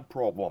hard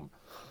problem.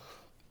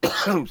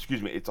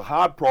 Excuse me. It's a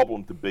hard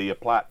problem to be a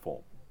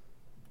platform.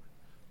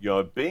 You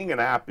know, being an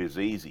app is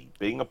easy.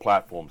 Being a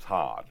platform's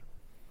hard.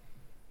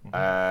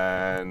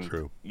 And,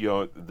 True. You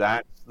know,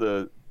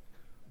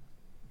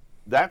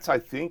 that's, I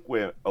think,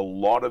 where a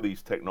lot of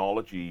these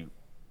technology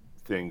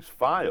things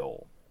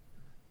fail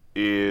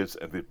is,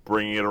 and they're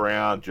bringing it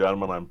around,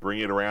 gentlemen, I'm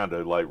bringing it around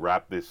to like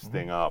wrap this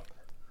thing up.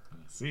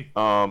 See.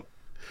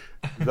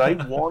 They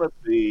want to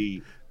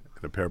be,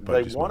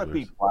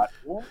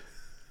 platform,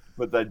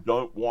 but they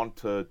don't want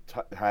to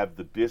have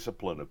the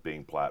discipline of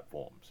being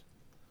platforms.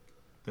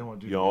 They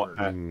want to do the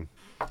work.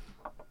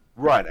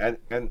 Right,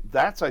 and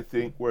that's, I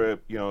think, where,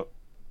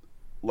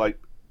 like,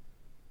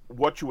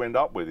 what you end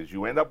up with is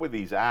you end up with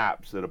these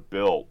apps that are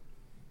built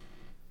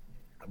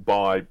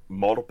by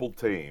multiple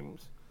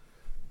teams,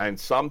 and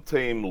some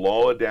team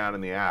lower down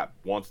in the app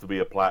wants to be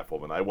a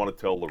platform, and they want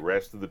to tell the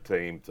rest of the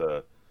team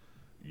to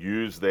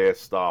use their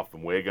stuff,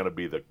 and we're going to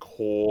be the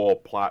core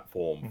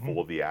platform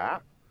for the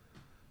app.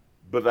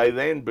 But they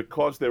then,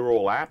 because they're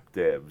all app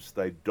devs,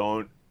 they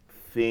don't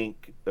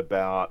think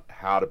about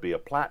how to be a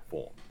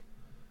platform.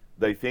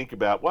 They think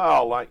about,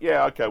 well, like,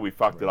 yeah, okay, we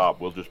fucked it up.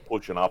 We'll just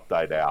push an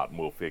update out and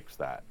we'll fix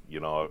that,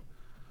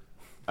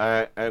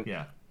 And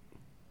yeah.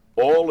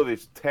 all of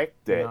this tech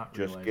debt Not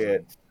just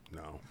realizing.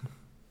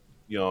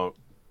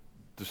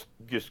 gets,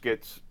 just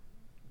gets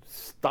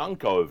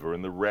stunk over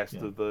in the rest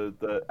of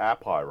the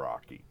app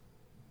hierarchy.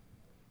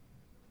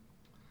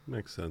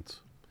 Makes sense.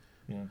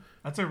 Yeah,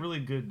 that's a really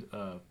good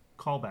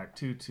callback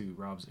to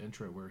Rob's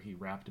intro where he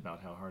rapped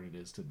about how hard it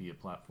is to be a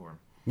platform.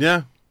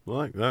 Yeah,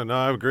 well, no,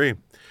 I agree.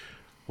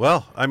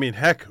 Well, I mean,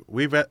 heck,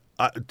 we've had,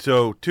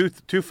 so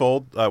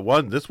twofold.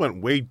 One, this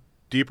went way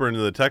deeper into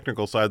the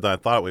technical side than I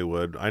thought we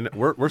would.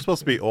 We're supposed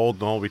to be old,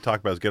 and all we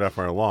talk about is get off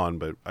our lawn,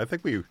 but I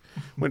think we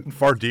went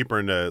far deeper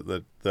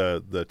into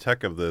the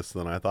tech of this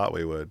than I thought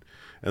we would.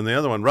 And the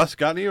other one, Russ,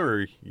 got any,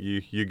 or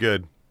you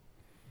good?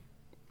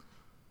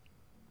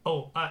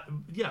 Oh,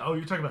 yeah. Oh,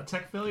 you're talking about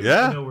tech failure?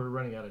 Yeah. I know we're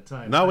running out of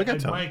time. No, we got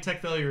time. My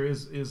tech failure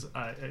is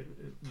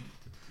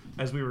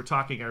as we were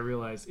talking, I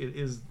realized it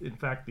is, in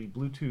fact, the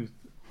Bluetooth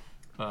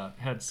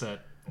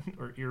headset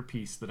or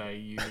earpiece that I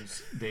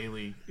use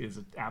daily is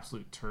an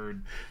absolute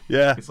turd.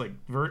 Yeah. It's like,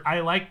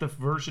 I like the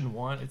version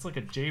 1. It's like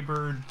a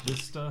Jaybird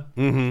Vista.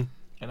 Mm-hmm.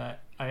 And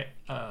I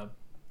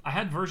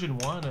had version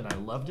 1 and I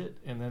loved it.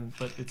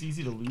 But it's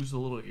easy to lose the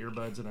little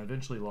earbuds, and I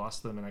eventually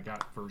lost them, and I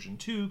got version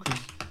 2 because,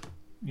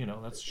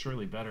 that's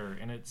surely better,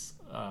 and it's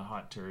a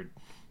hot turd.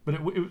 But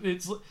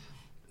it's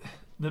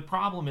the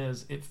problem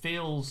is it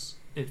fails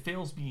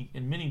me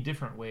in many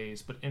different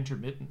ways, but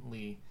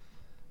intermittently,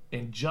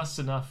 and just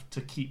enough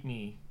to keep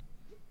me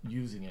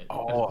using it as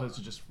opposed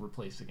to just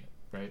replacing it.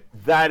 Right.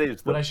 That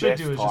is the what I should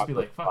best do is just be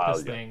like, fuck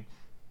this failure. thing.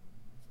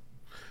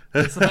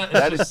 It's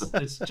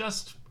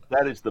just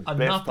That is the best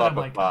enough that type I'm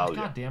like, of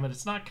failure. God damn it,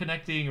 it's not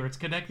connecting, or it's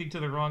connecting to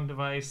the wrong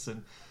device,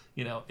 and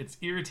it's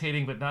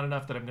irritating, but not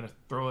enough that I'm going to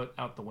throw it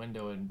out the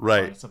window and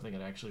buy something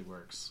that actually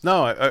works.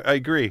 No, I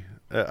agree.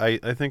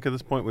 I think at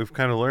this point we've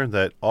kind of learned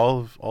that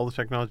all the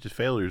technology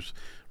failures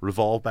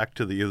revolve back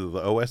to either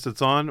the OS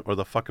it's on or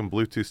the fucking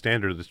Bluetooth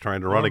standard it's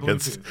trying to run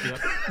against. Yep.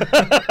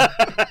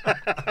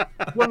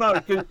 Well, no,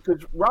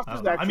 because Russ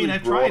has actually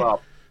brought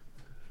up.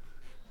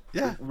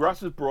 Yeah,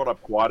 Russ has brought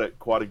up quite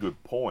a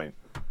good point,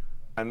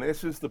 and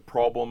this is the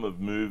problem of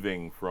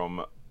moving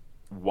from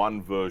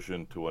one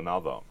version to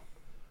another.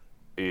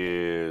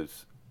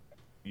 Is,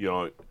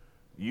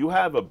 you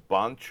have a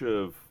bunch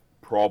of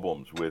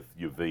problems with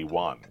your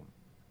V1,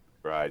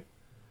 right?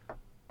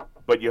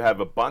 But you have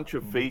a bunch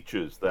of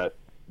features that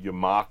your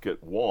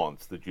market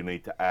wants that you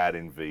need to add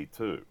in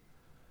V2.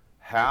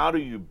 How do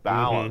you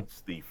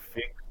balance the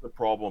fix the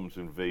problems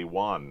in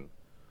V1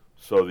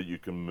 so that you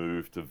can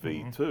move to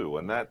V2?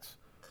 And that's,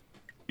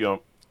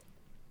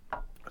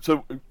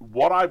 so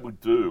what I would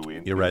do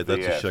in you're right.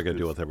 That's VS a shit I got to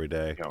deal with every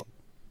day.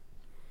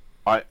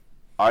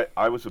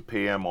 I was a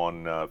PM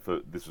on,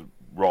 for this is,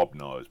 Rob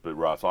knows, but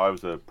Russ, I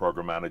was a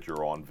program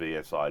manager on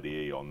VS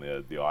IDE, on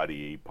the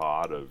IDE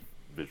part of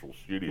Visual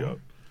Studio.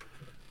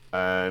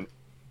 And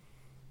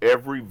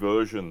every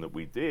version that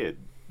we did,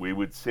 we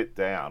would sit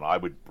down. I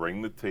would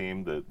bring the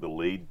team, the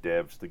lead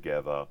devs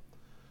together,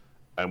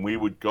 and we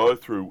would go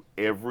through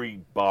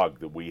every bug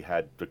that we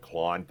had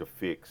declined to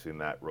fix in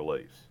that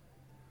release,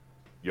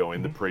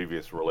 in the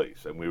previous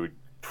release. And we would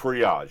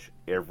triage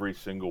every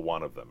single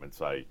one of them and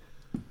say,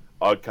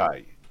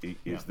 okay,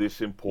 is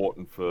this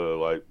important for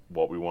like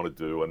what we want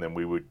to do? And then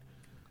we would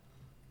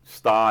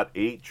start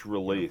each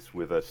release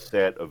with a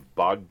set of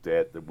bug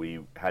debt that we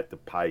had to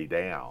pay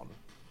down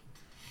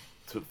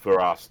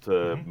for us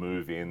to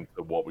move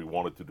into what we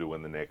wanted to do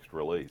in the next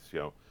release.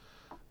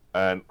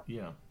 And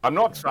I'm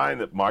not saying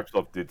that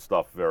Microsoft did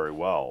stuff very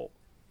well,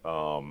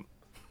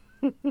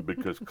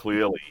 because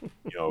clearly,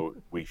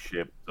 we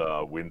shipped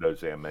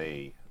Windows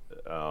ME.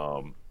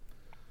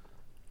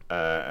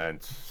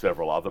 And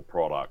several other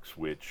products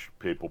which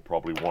people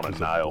probably want to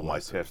nail my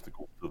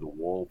testicles to the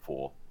wall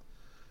for.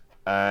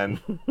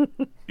 And,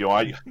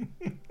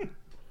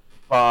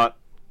 but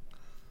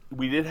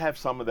we did have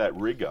some of that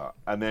rigor.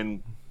 And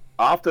then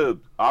after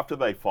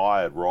they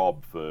fired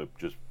Rob for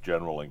just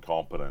general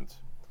incompetence.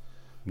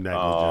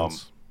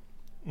 Negligence.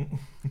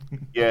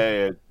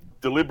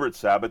 Deliberate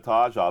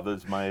sabotage,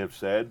 others may have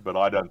said, but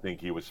I don't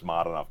think he was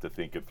smart enough to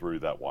think it through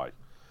that way.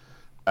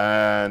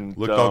 And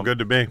looked all good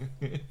to me.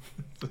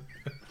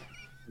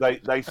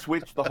 They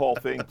switched the whole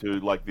thing to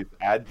like this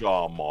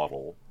agile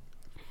model,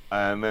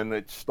 and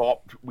then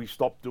we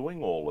stopped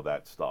doing all of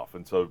that stuff.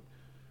 And so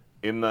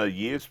in the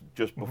years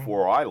just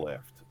before I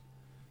left,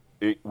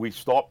 we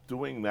stopped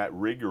doing that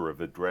rigor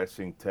of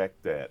addressing tech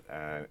debt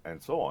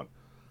and so on.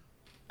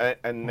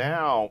 And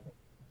now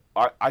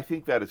I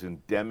think that is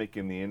endemic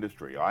in the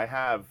industry. I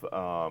have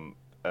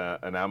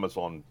an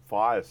Amazon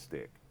Fire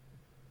Stick,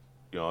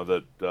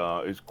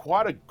 that is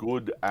quite a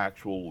good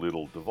actual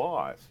little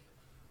device.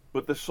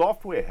 But the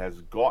software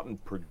has gotten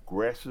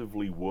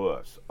progressively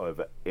worse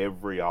over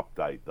every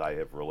update they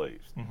have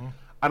released.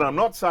 And I'm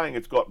not saying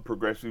it's gotten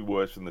progressively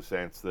worse in the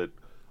sense that,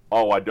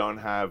 I don't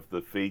have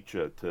the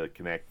feature to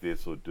connect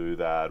this or do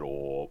that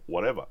or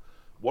whatever.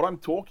 What I'm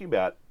talking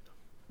about,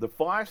 the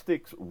Fire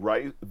Stick's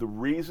the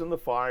reason the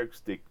Fire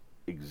Stick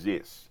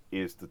exists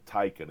is to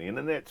take an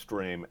internet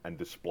stream and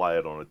display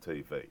it on a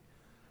TV.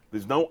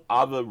 There's no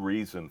other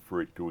reason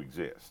for it to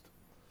exist.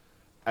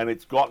 And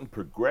it's gotten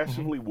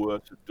progressively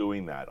worse at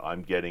doing that.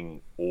 I'm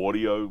getting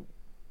audio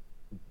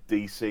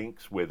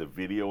desyncs where the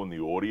video and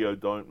the audio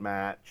don't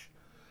match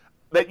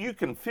that you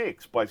can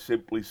fix by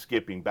simply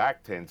skipping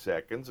back 10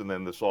 seconds and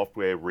then the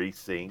software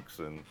resyncs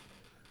and,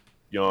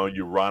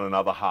 you run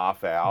another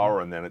half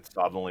hour and then it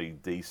suddenly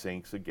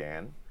desyncs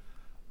again.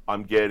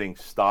 I'm getting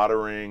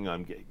stuttering.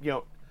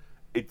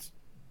 It's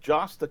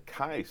just a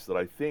case that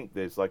I think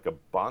there's like a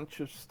bunch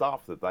of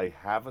stuff that they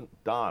haven't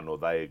done or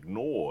they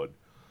ignored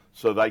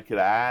so they could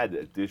add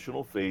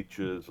additional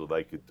features or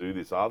they could do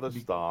this other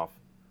stuff.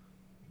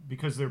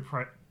 Because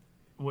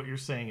what you're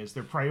saying is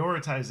they're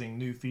prioritizing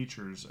new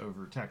features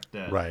over tech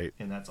debt. Right.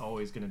 And that's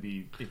always going to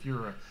be, if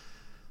you're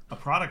a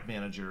product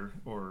manager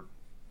or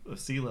a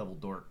C-level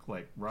dork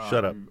like Rob,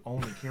 Shut up. you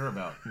only care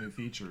about new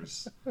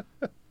features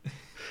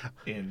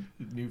and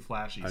new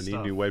flashy stuff. I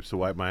need new wipes to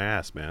wipe my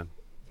ass, man.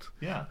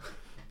 Yeah.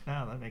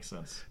 Yeah, that makes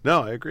sense.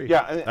 No, I agree.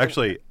 Yeah.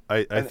 Actually,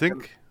 I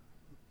think...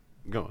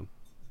 Go on.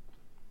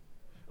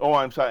 Oh,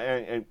 I'm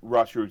sorry. And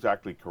Russ, you're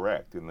exactly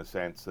correct in the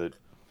sense that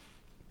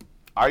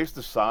I used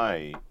to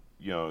say,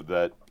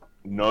 that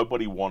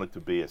nobody wanted to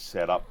be a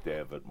setup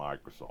dev at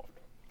Microsoft,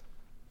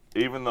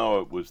 even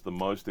though it was the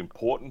most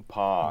important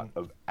part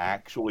of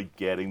actually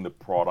getting the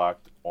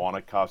product on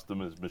a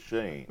customer's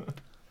machine.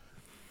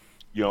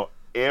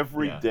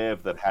 Every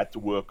dev that had to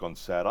work on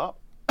setup,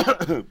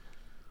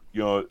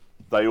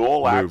 they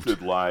all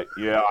acted like,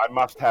 I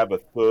must have a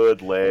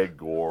third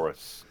leg or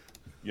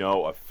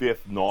a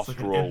fifth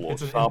nostril or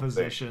it's something. An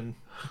imposition.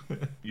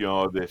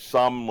 There's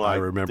some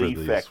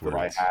defect that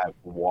I have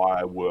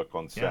why I work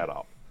on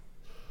setup.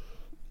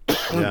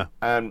 Yeah.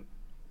 And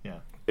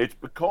it's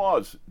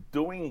because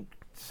doing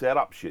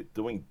setup shit,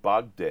 doing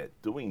bug debt,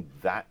 doing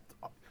that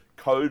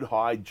code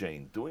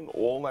hygiene, doing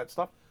all that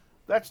stuff,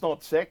 that's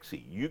not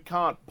sexy. You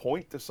can't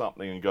point to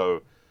something and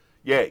go,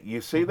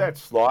 you see that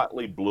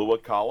slightly bluer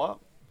color?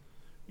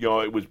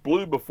 It was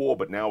blue before,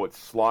 but now it's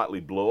slightly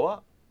bluer.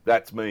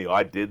 That's me.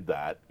 I did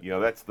that.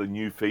 That's the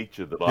new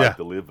feature that I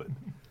delivered.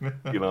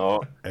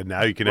 And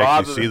now you can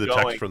actually see the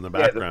text from the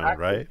background,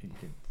 right?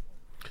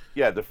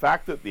 The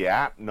fact that the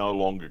app no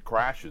longer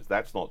crashes,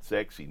 that's not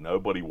sexy.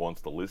 Nobody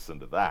wants to listen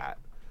to that.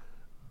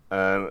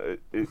 And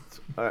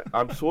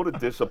I'm sort of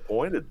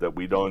disappointed that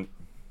we don't,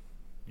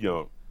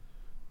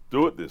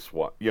 do it this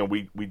way.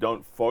 We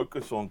don't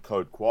focus on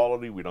code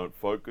quality. We don't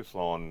focus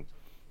on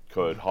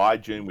code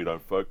hygiene. We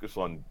don't focus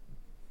on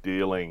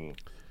dealing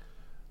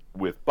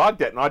with bug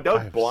debt. And I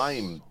don't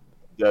blame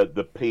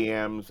the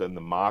PMs and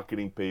the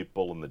marketing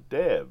people and the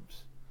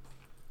devs,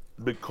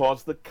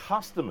 because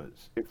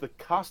if the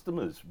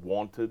customers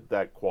wanted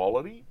that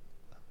quality,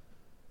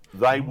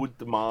 they would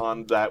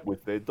demand that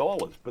with their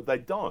dollars, but they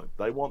don't.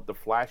 They want the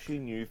flashy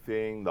new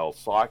thing. They'll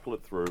cycle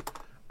it through,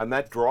 and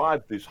that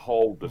drives this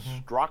whole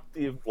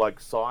destructive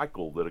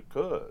cycle that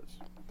occurs.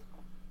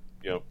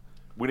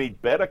 We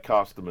need better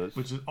customers,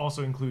 which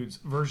also includes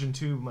version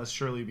 2 must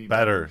surely be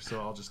better.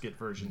 So I'll just get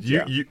version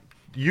 2.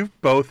 You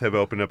both have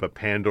opened up a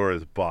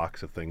Pandora's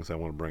box of things I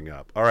want to bring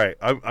up. All right,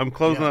 I'm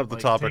closing up the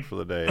topic for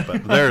the day,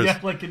 but there's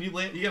can you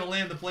land? You gotta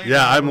land the plane.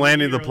 Yeah, I'm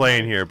landing the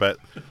plane here, but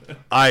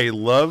I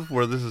love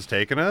where this has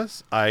taken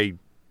us.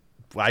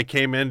 I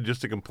came in just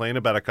to complain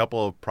about a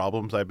couple of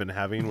problems I've been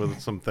having with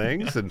some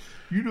things, and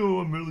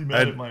I'm really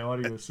mad at my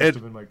audio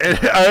system in my car.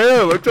 I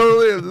am. I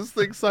totally am. This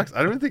thing sucks.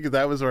 I don't even think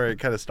that was where it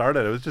kind of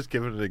started. I was just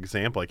giving an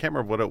example. I can't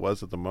remember what it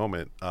was at the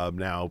moment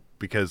now,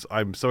 because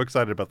I'm so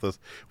excited about this,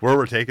 where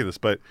we're taking this.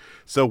 But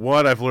so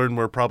one, I've learned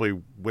we're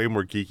probably way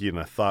more geeky than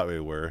I thought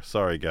we were.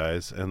 Sorry,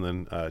 guys. And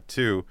then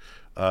two,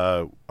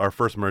 our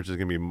first merge is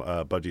going to be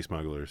Budgie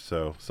Smugglers.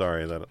 So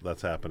sorry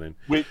that's happening.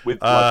 With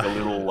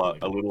a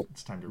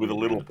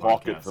little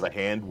pocket for the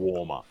hand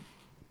warmer.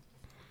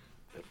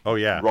 Oh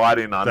yeah, right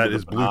in under. That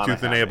is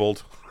Bluetooth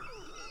enabled.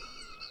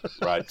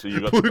 Right, so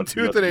you got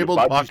Bluetooth enabled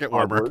pocket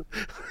warmer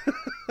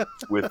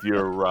with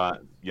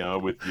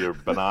your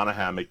banana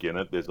hammock in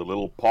it. There's a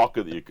little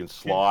pocket that you can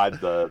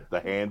slide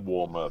the hand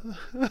warmer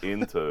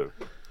into.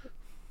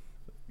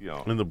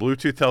 And the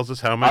Bluetooth tells us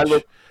how much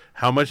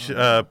how much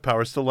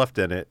power is still left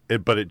in it,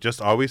 but it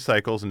just always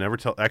cycles and never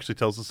actually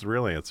tells us the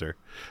real answer.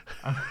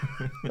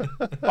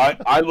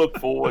 I look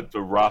forward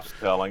to Russ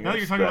telling us. No,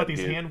 you're talking about these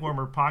hand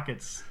warmer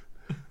pockets.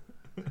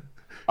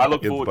 I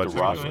look forward to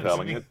Russ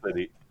telling us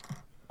that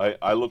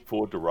I look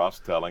forward to Russ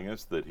telling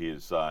us that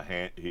his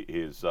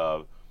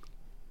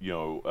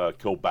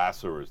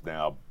kielbasa is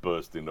now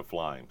burst into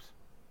flames.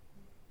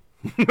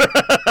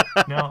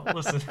 Now,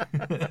 listen.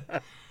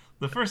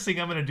 The first thing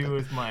I'm going to do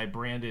with my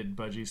branded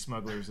budgie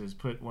smugglers is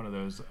put one of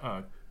those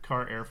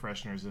car air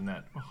fresheners in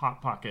that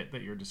hot pocket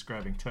that you're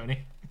describing,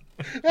 Tony.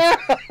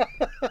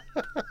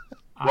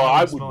 Well,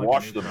 I would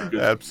wash them.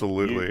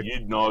 Absolutely.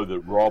 You'd know that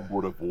Rob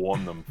would have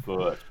worn them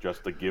first,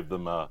 just to give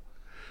them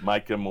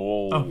make them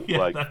all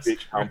fit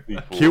comfy.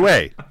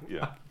 QA.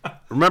 Yeah.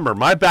 Remember,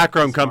 my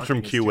background comes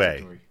from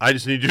QA. I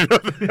just need you to know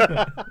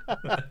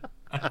that.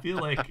 I feel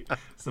like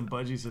some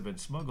budgies have been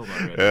smuggled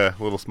already. Yeah,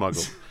 a little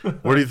smuggled.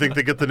 Where do you think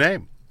they get the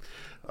name?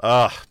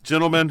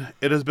 Gentlemen,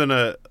 it has been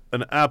an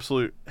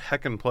absolute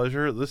heckin'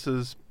 pleasure. This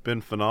has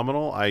been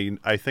phenomenal. I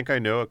think I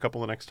know a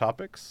couple of the next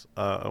topics.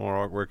 I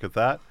want to work at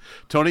that.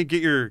 Tony,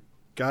 get your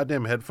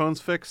goddamn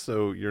headphones fixed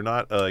so you're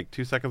not like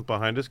 2 seconds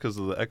behind us because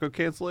of the echo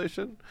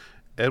cancellation.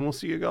 And we'll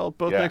see you all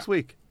both next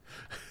week.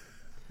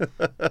 All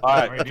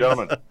right,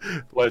 gentlemen.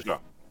 Pleasure.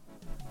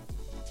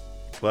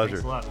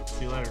 Thanks a lot.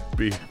 See you later.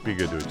 Be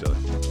good to each other.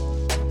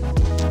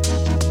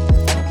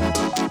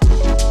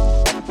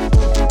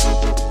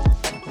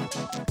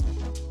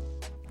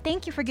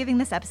 Thank you for giving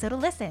this episode a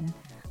listen.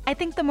 I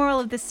think the moral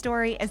of this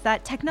story is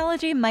that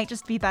technology might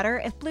just be better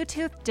if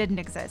Bluetooth didn't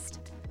exist.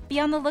 Be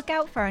on the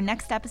lookout for our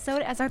next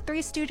episode as our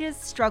Three Stooges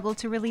struggle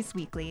to release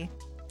weekly.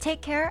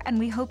 Take care, and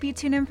we hope you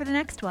tune in for the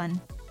next one.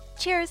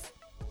 Cheers!